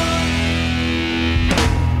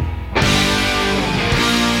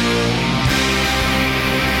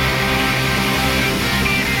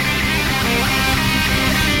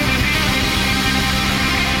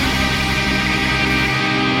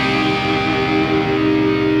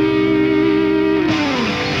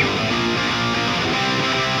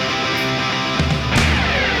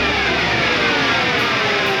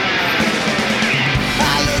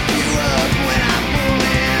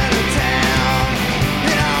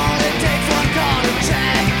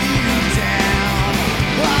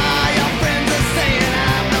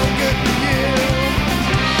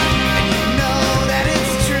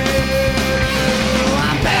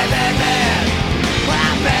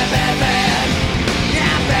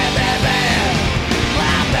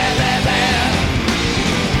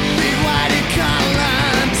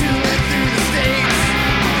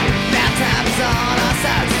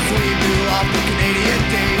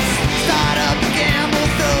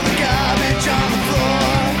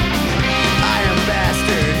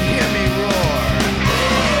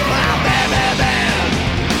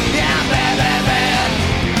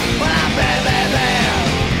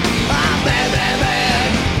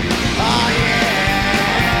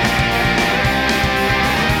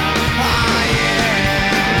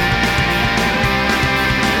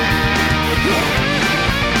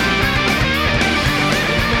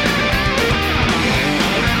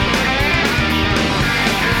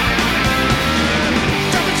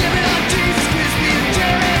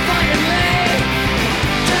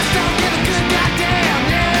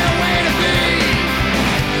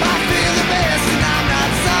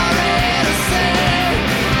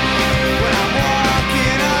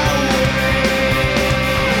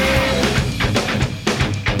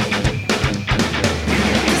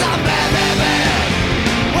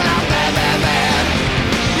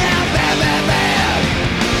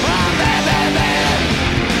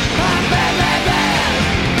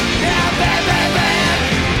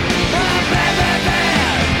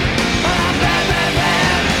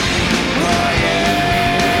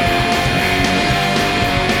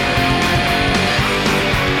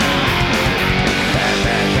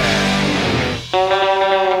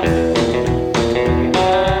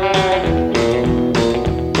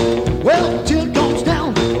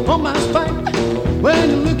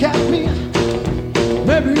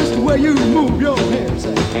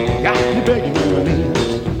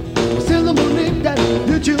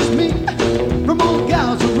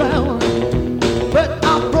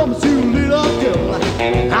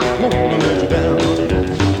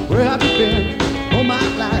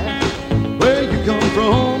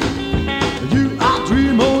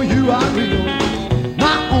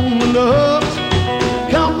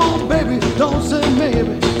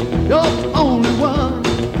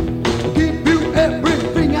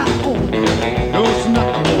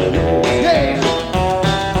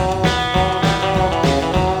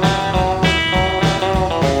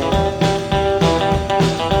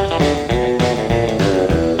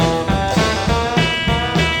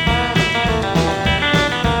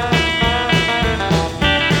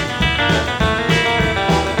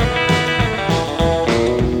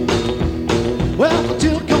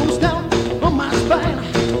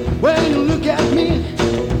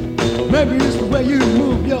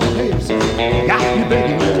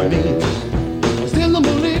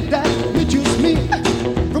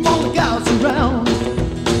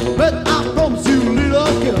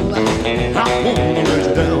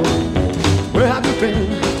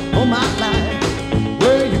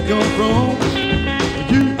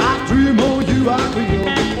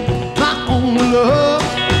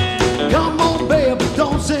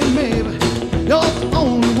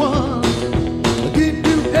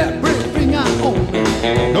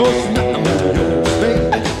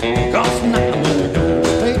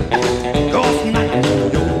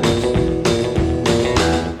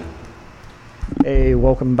 Hey,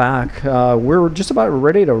 welcome back. We're just about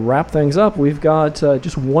ready to wrap things up. We've got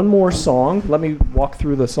just one more song. Let me walk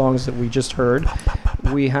through the songs that we just heard.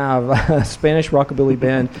 We have a Spanish rockabilly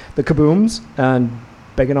band, the Kabooms, and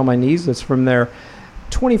Begging on My Knees. That's from their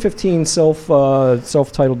 2015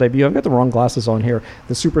 self-titled debut. I've got the wrong glasses on here.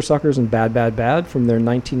 The Super Suckers and Bad Bad Bad from their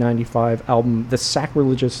 1995 album, The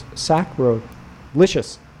Sacrilegious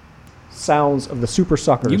Sounds of the Super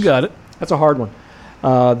Suckers. You got it. That's a hard one.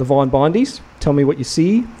 The Vaughn Bondies, Tell Me What You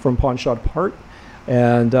See from Pawn Shot Apart.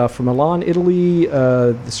 And from Milan, Italy,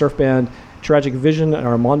 the surf band Tragic Vision and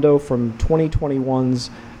Armando from 2021's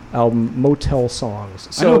album Motel Songs.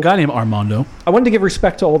 So, I know a guy named Armando. I wanted to give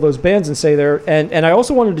respect to all those bands and say there, and I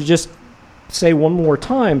also wanted to just say one more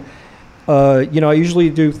time, I usually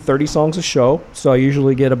do 30 songs a show, so I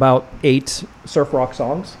usually get about 8 surf rock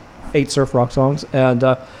songs, and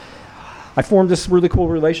I formed this really cool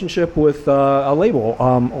relationship with a label,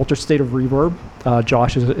 Altered State of Reverb.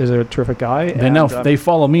 Josh is a terrific guy. They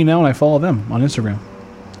follow me now, and I follow them on Instagram.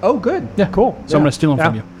 Oh, good. Yeah, cool. So I'm going to steal them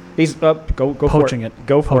from you. He's go poaching for it. it.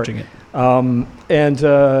 Go for poaching it.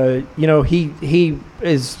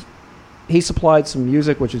 He supplied some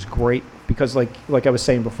music, which is great because, like I was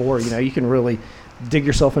saying before, you can really dig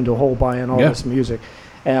yourself into a hole buying all this music.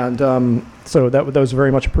 And so that was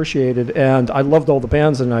very much appreciated, and I loved all the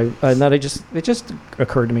bands, it just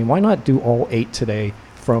occurred to me, why not do all 8 today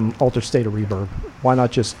from Altered State of Reverb? Why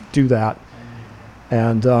not just do that?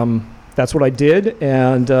 And that's what I did,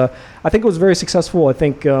 and I think it was very successful. I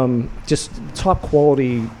think just top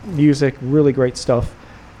quality music, really great stuff,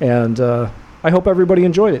 and I hope everybody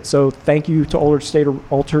enjoyed it. So thank you to Altered State of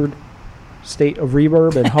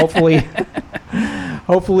Reverb, and hopefully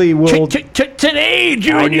we'll today,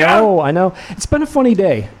 Junior. I know. It's been a funny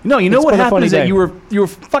day. No, what happened is that you were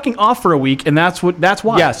fucking off for a week, and that's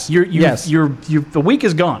why. Yes. The week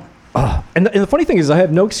is gone. And the funny thing is, I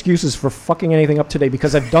have no excuses for fucking anything up today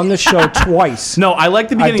because I've done this show twice. No, I like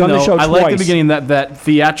the beginning. I like the beginning. That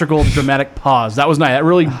theatrical, dramatic pause. That was nice. That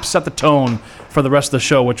really set the tone for the rest of the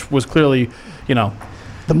show, which was clearly,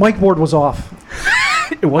 the mic board was off.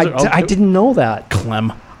 It was. I didn't know that.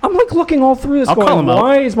 Clem. I'm looking all through this. I'll call him out.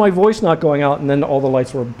 Why is my voice not going out? And then all the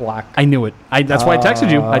lights were black. I knew it. That's why I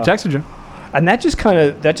texted you. And that just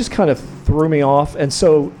kind of threw me off. And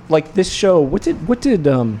so, this show, what did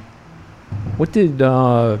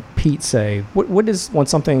Pete say? What is when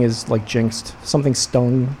something is jinxed? Something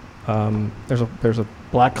stung? There's a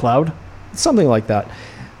black cloud, something like that.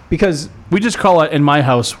 Because we just call it in my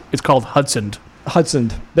house. It's called Hudson.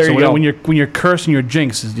 There you go. When you're cursed and you're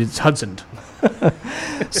jinxed, it's Hudson.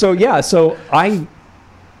 So I'm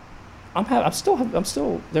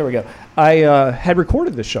still there we go. I had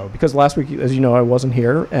recorded this show because last week, as you know, I wasn't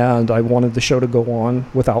here and I wanted the show to go on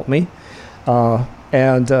without me. So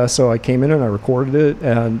I came in and I recorded it,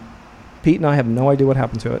 and Pete and I have no idea what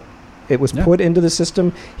happened to it. It was put into the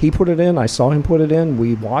system. He put it in. I saw him put it in.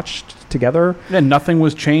 We watched together. And nothing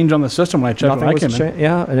was changed on the system when I checked when I came in.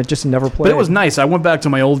 Yeah, and it just never played. But it was nice. I went back to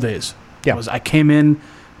my old days. Yeah. I came in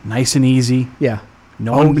nice and easy. Yeah.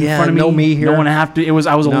 No one in front of me. No me here. No one have to. I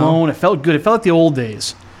was alone. It felt good. It felt like the old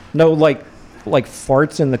days. No, like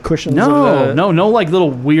farts in the cushions. No,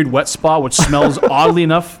 little weird wet spot which smells oddly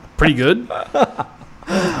enough pretty good. No,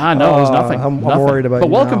 it was nothing. I'm worried about. But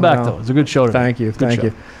welcome back though. It's a good show today. Thank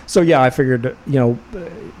you. So I figured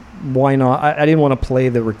why not? I didn't want to play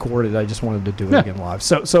the recorded. I just wanted to do it again live.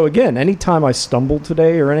 So again, anytime I stumbled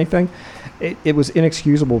today or anything, it was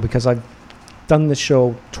inexcusable because I've done this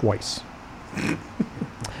show twice.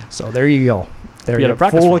 So there you go. There you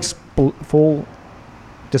go. Full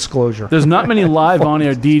disclosure. There's not many live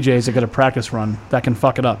on-air DJs that get a practice run that can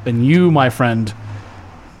fuck it up. And you, my friend,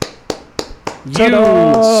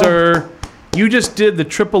 sir, you just did the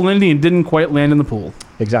triple Indy and didn't quite land in the pool.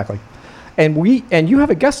 Exactly. And you have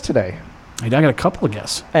a guest today. I got a couple of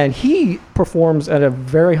guests. And he performs at a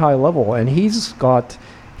very high level, and he's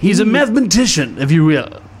a mathematician, if you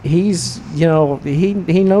will. He's,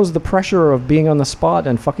 he knows the pressure of being on the spot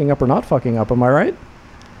and fucking up or not fucking up. Am I right?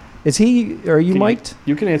 Are you mic'd?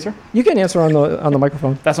 You can answer. You can answer on the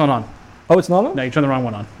microphone. That's not on. Oh, it's not on? No, you turned the wrong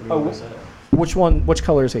one on. Which one? Which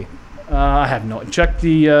color is he? I have no. Check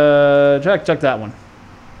check that one.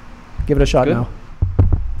 Give it a shot now.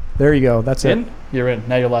 There you go. That's it. You're in.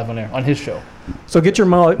 Now you're live on air on his show. So get your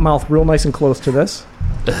mouth real nice and close to this.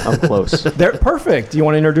 I'm close. There, perfect. Do you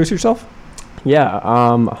want to introduce yourself? Yeah.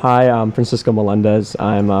 Hi, I'm Francisco Melendez.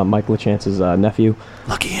 I'm Mike LaChance's nephew.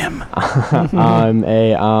 Lucky him.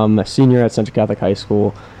 I'm a senior at Central Catholic High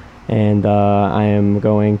School, and I am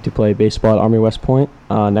going to play baseball at Army West Point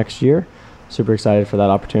next year. super excited for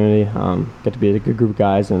that opportunity. Get to be a good group of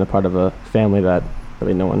guys and a part of a family that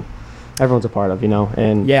really everyone's a part of,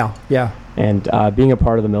 And And being a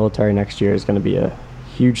part of the military next year is going to be a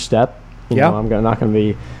huge step. I'm not going to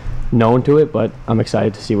be known to it, but I'm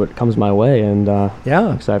excited to see what comes my way, and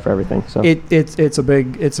I'm excited for everything. So it's a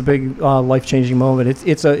big life-changing moment.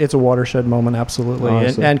 It's a watershed moment, absolutely.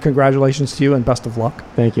 And congratulations to you, and best of luck.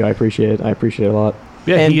 Thank you. I appreciate it. A lot.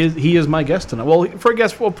 Yeah, and he is my guest tonight. Well, for a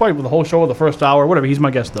guest, we'll probably with the whole show or the first hour, whatever. He's my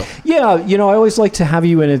guest, though. Yeah, I always like to have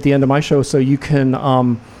you in at the end of my show so you can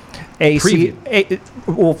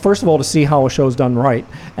well, first of all, to see how a show's done right,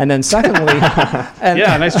 and then secondly,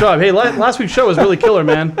 nice job. Hey, last week's show was really killer,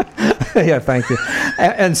 man. Yeah, thank you.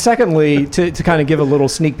 And secondly, to kind of give a little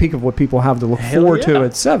sneak peek of what people have to look forward to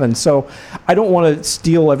at 7. So I don't want to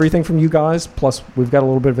steal everything from you guys. Plus, we've got a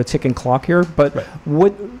little bit of a ticking clock here. But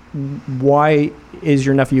why is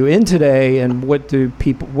your nephew in today, and what is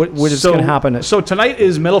going to happen? So tonight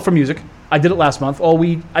is Metal for Music. I did it last month.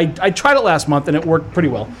 I tried it last month, and it worked pretty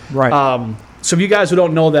well. Right. So if you guys who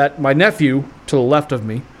don't know that, my nephew to the left of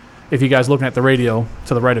me, if you guys looking at the radio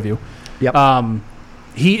to the right of you,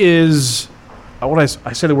 he is,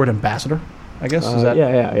 I say the word ambassador, I guess? Is that,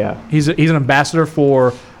 yeah. He's an ambassador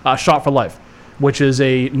for Shot for Life, which is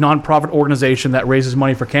a nonprofit organization that raises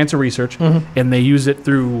money for cancer research, and they use it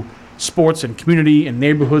through sports and community and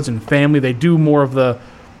neighborhoods and family. They do more of the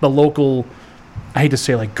local, I hate to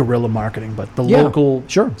say like guerrilla marketing, but the local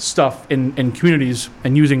stuff in communities,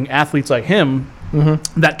 and using athletes like him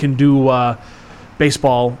that can do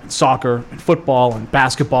baseball, soccer, and football, and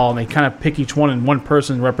basketball, and they kind of pick each one, and one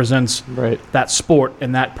person represents that sport,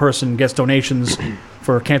 and that person gets donations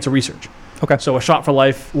for cancer research. Okay. So A Shot for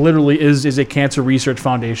Life literally is a cancer research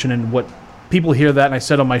foundation, and what people hear that, and I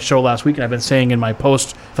said on my show last week, and I've been saying in my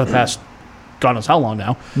post for the past God knows how long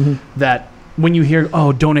now, that when you hear,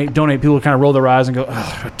 donate, people kind of roll their eyes and go,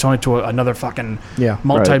 donate to another fucking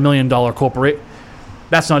multi-million-dollar corporate.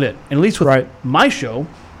 That's not it. And at least with my show,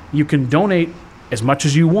 you can donate as much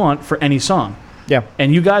as you want for any song. Yeah.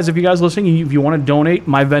 And you guys, if you guys listening, if you want to donate,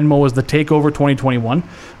 my Venmo is the Takeover 2021.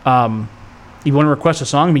 You want to request a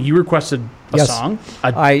song? You requested a song.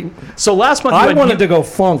 So last month I wanted to go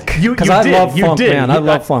funk because I love funk, man. I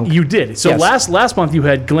love funk. You did. So last month you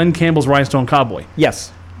had Glenn Campbell's Rhinestone Cowboy.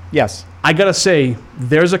 Yes. I gotta say,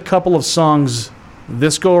 there's a couple of songs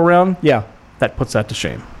this go around. That puts that to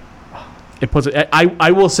shame. It puts it.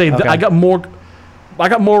 I will say that I got more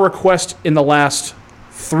requests in the last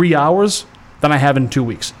 3 hours than I have in 2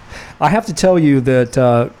 weeks. I have to tell you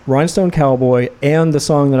that Rhinestone Cowboy and the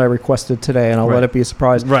song that I requested today, and I'll let it be a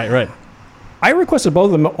surprise. Right. I requested both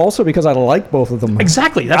of them also because I like both of them.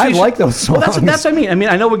 Exactly. I like those songs. Well, that's what I mean.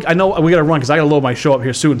 I know we got to run because I got to load my show up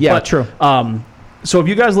here soon. Yeah, true. So if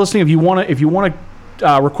you guys listening, if you want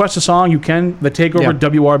to request a song, you can. The Takeover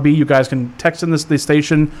WRB. You guys can text in the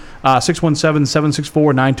station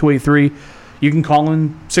 617-764-9283. You can call in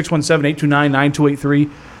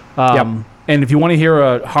 617-829-9283. And if you want to hear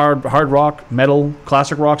a hard rock, metal,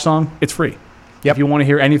 classic rock song, it's free. If you want to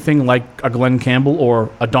hear anything like a Glenn Campbell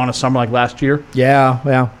or a Donna Summer like last year, it's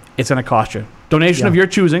going to cost you. Donation of your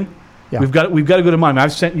choosing. We've got to go to mine.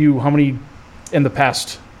 I've sent you how many in the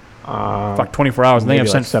past 24 hours? I think I've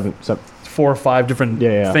sent seven, 4 or 5 different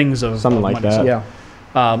things of something like that. So,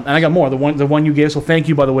 and I got more. The one you gave. So thank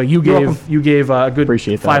you, by the way. You gave a good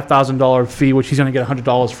 $5,000 fee, which he's going to get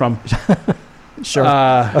 $100 from. Sure.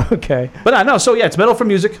 Okay. But I know. So it's Metal for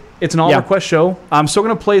Music. It's an all request show. I'm still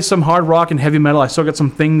going to play some hard rock and heavy metal. I still got some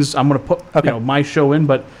things I'm going to put my show in,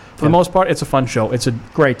 but for the most part, it's a fun show. It's a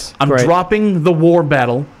great. I'm dropping the war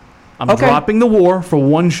battle. I'm dropping the war for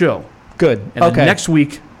one show. Good. And then next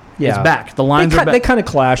week, it's back. The lines are back. They kind of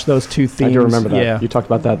clash, those two themes. I do remember that. Yeah. You talked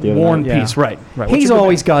about that the other War night. and peace, right. He's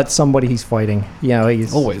always got somebody he's fighting.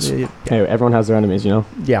 He's always. Hey, everyone has their enemies,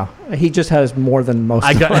 Yeah. He just has more than most.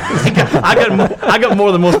 I got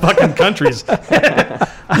more than most fucking countries. So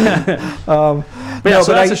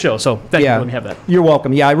that's the show. So thank you for letting me have that. You're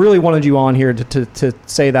welcome. Yeah, I really wanted you on here to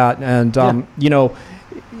say that. And,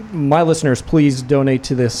 my listeners, please donate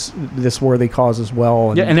to this worthy cause as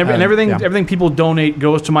well. And everything people donate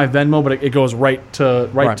goes to my Venmo, but it goes right to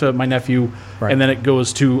my nephew, and then it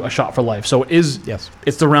goes to A Shot for Life. So it is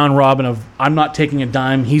it's the round robin of I'm not taking a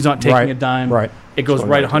dime, he's not taking a dime. Right. It goes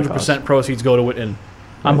 100% proceeds go to it, and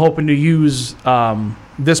I'm hoping to use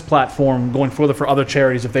this platform going further for other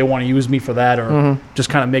charities if they want to use me for that, or just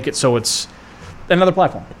kind of make it so it's another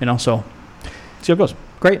platform. So see how it goes.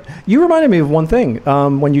 Great. You reminded me of one thing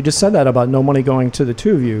when you just said that about no money going to the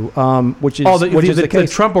two of you, which is the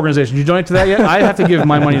Trump organization. Did you donate to that yet? I have to give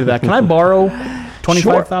my money to that. Can I borrow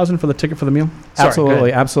 $25,000 for the ticket for the meal. Sorry,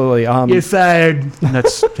 Absolutely, absolutely. You're fired.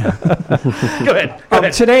 That's yeah. Go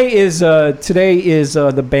ahead. Today is the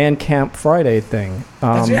Bandcamp Friday thing.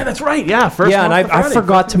 That's right. Yeah, first. Yeah, and I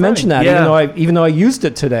forgot to mention that, even though I used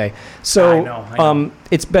it today. So I know.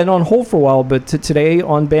 It's been on hold for a while, but today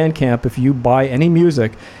on Bandcamp, if you buy any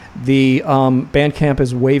music, the Bandcamp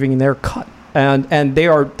is waiving their cut. And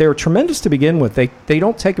they're tremendous to begin with. They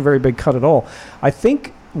don't take a very big cut at all. I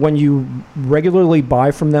think when you regularly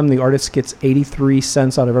buy from them, the artist gets 83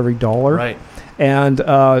 cents out of every dollar. Right. And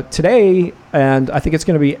today, and I think it's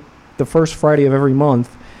going to be the first Friday of every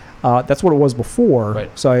month. That's what it was before.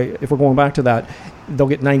 Right. So if we're going back to that, they'll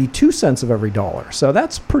get 92 cents of every dollar. So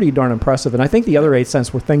that's pretty darn impressive. And I think the other 8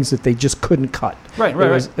 cents were things that they just couldn't cut. Right.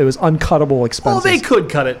 It was uncuttable expenses. Well, they could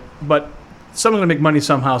cut it, but someone's going to make money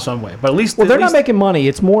somehow, some way. But at least they're not making money.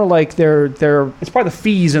 It's more like they're. It's probably the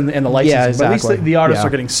fees and the licensing. Yeah, exactly. But at least the artists are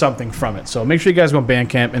getting something from it. So make sure you guys go on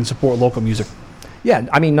Bandcamp and support local music. Yeah,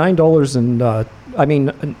 I mean $9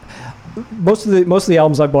 and most of the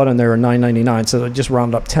albums I bought in there are $9.99. So just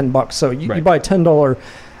round up $10. So you buy a $10.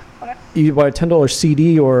 You buy a $10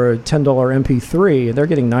 CD or a $10 MP3, and they're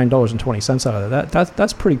getting $9.20 out of that.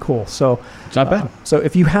 That's pretty cool. So it's not bad. So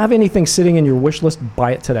if you have anything sitting in your wish list,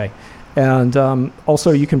 buy it today. And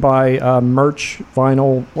also you can buy merch,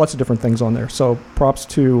 vinyl, lots of different things on there. So props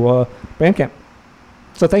to Bandcamp.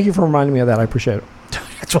 So thank you for reminding me of that. I appreciate it.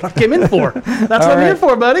 That's what I came in for. That's what I'm here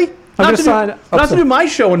for, buddy. Not to do my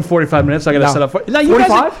show in 45 minutes. I got to set up. Now you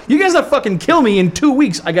guys have fucking kill me in 2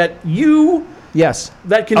 weeks. I got you. Yes.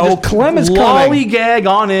 That can just Clem is lollygag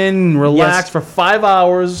on in, relax for 5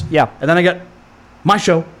 hours. Yeah. And then I got my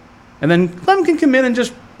show. And then Clem can come in and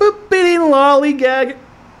just boop-bitty lollygag.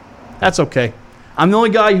 That's okay. I'm the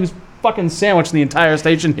only guy who's fucking sandwiched the entire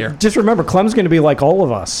station here. Just remember, Clem's going to be like all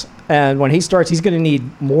of us. And when he starts, he's going to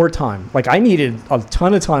need more time. Like, I needed a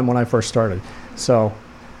ton of time when I first started. So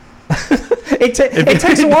it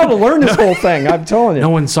takes a while to learn this whole thing. I'm telling you. No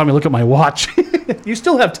one saw me look at my watch. You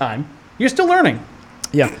still have time. You're still learning.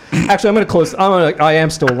 Yeah. Actually, I'm going to close. I am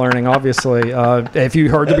still learning, obviously, if you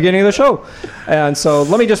heard the beginning of the show. And so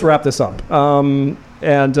let me just wrap this up.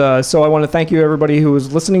 So I want to thank you, everybody who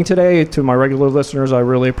was listening today. To my regular listeners, I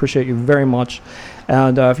really appreciate you very much.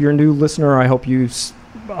 And if you're a new listener, I hope you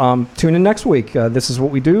tune in next week. This is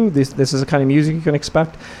what we do. This is the kind of music you can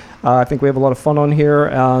expect. I think we have a lot of fun on here,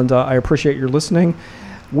 and I appreciate your listening.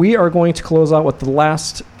 We are going to close out with the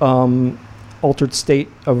last Altered State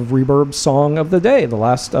of Reverb song of the day, the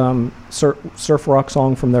last surf rock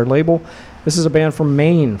song from their label. This is a band from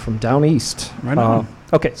Maine, from down east. Right on.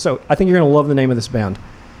 Okay, so I think you're gonna love the name of this band.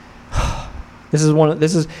 This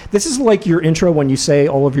is like your intro when you say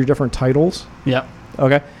all of your different titles. Yeah.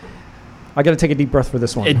 Okay. I got to take a deep breath for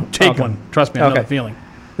this one. Take one. Trust me, I know the feeling.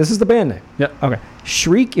 This is the band name. Yeah. Okay.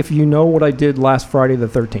 Shriek If You Know What I Did Last Friday the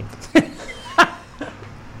 13th.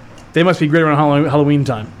 They must be great around Halloween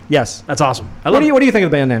time. Yes. That's awesome. What do you think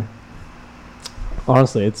of the band name?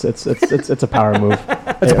 Honestly, it's a power move.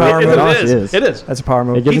 It's a power move. It is. That's a power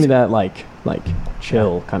move. It gives me that like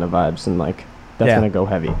chill kind of vibes, and like that's gonna go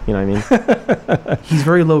heavy. You know what I mean? He's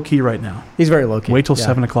very low key right now. He's very low key. Wait till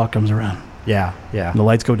 7 o'clock comes around. Yeah. And the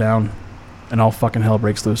lights go down, and all fucking hell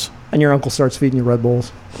breaks loose. And your uncle starts feeding you Red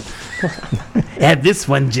Bulls. Have this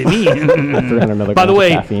one, Jimmy. By the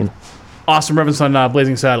way, awesome reference on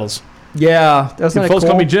Blazing Saddles. Yeah, that's not folks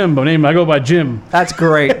cool. call me Jim, but I go by Jim. That's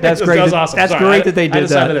great. That's great. That was awesome. That's great that they did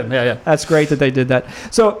that. Yeah. That's great that they did that.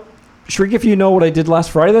 So, Shriek If You Know What I Did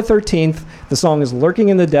Last Friday the 13th. The song is Lurking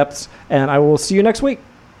in the Depths, and I will see you next week.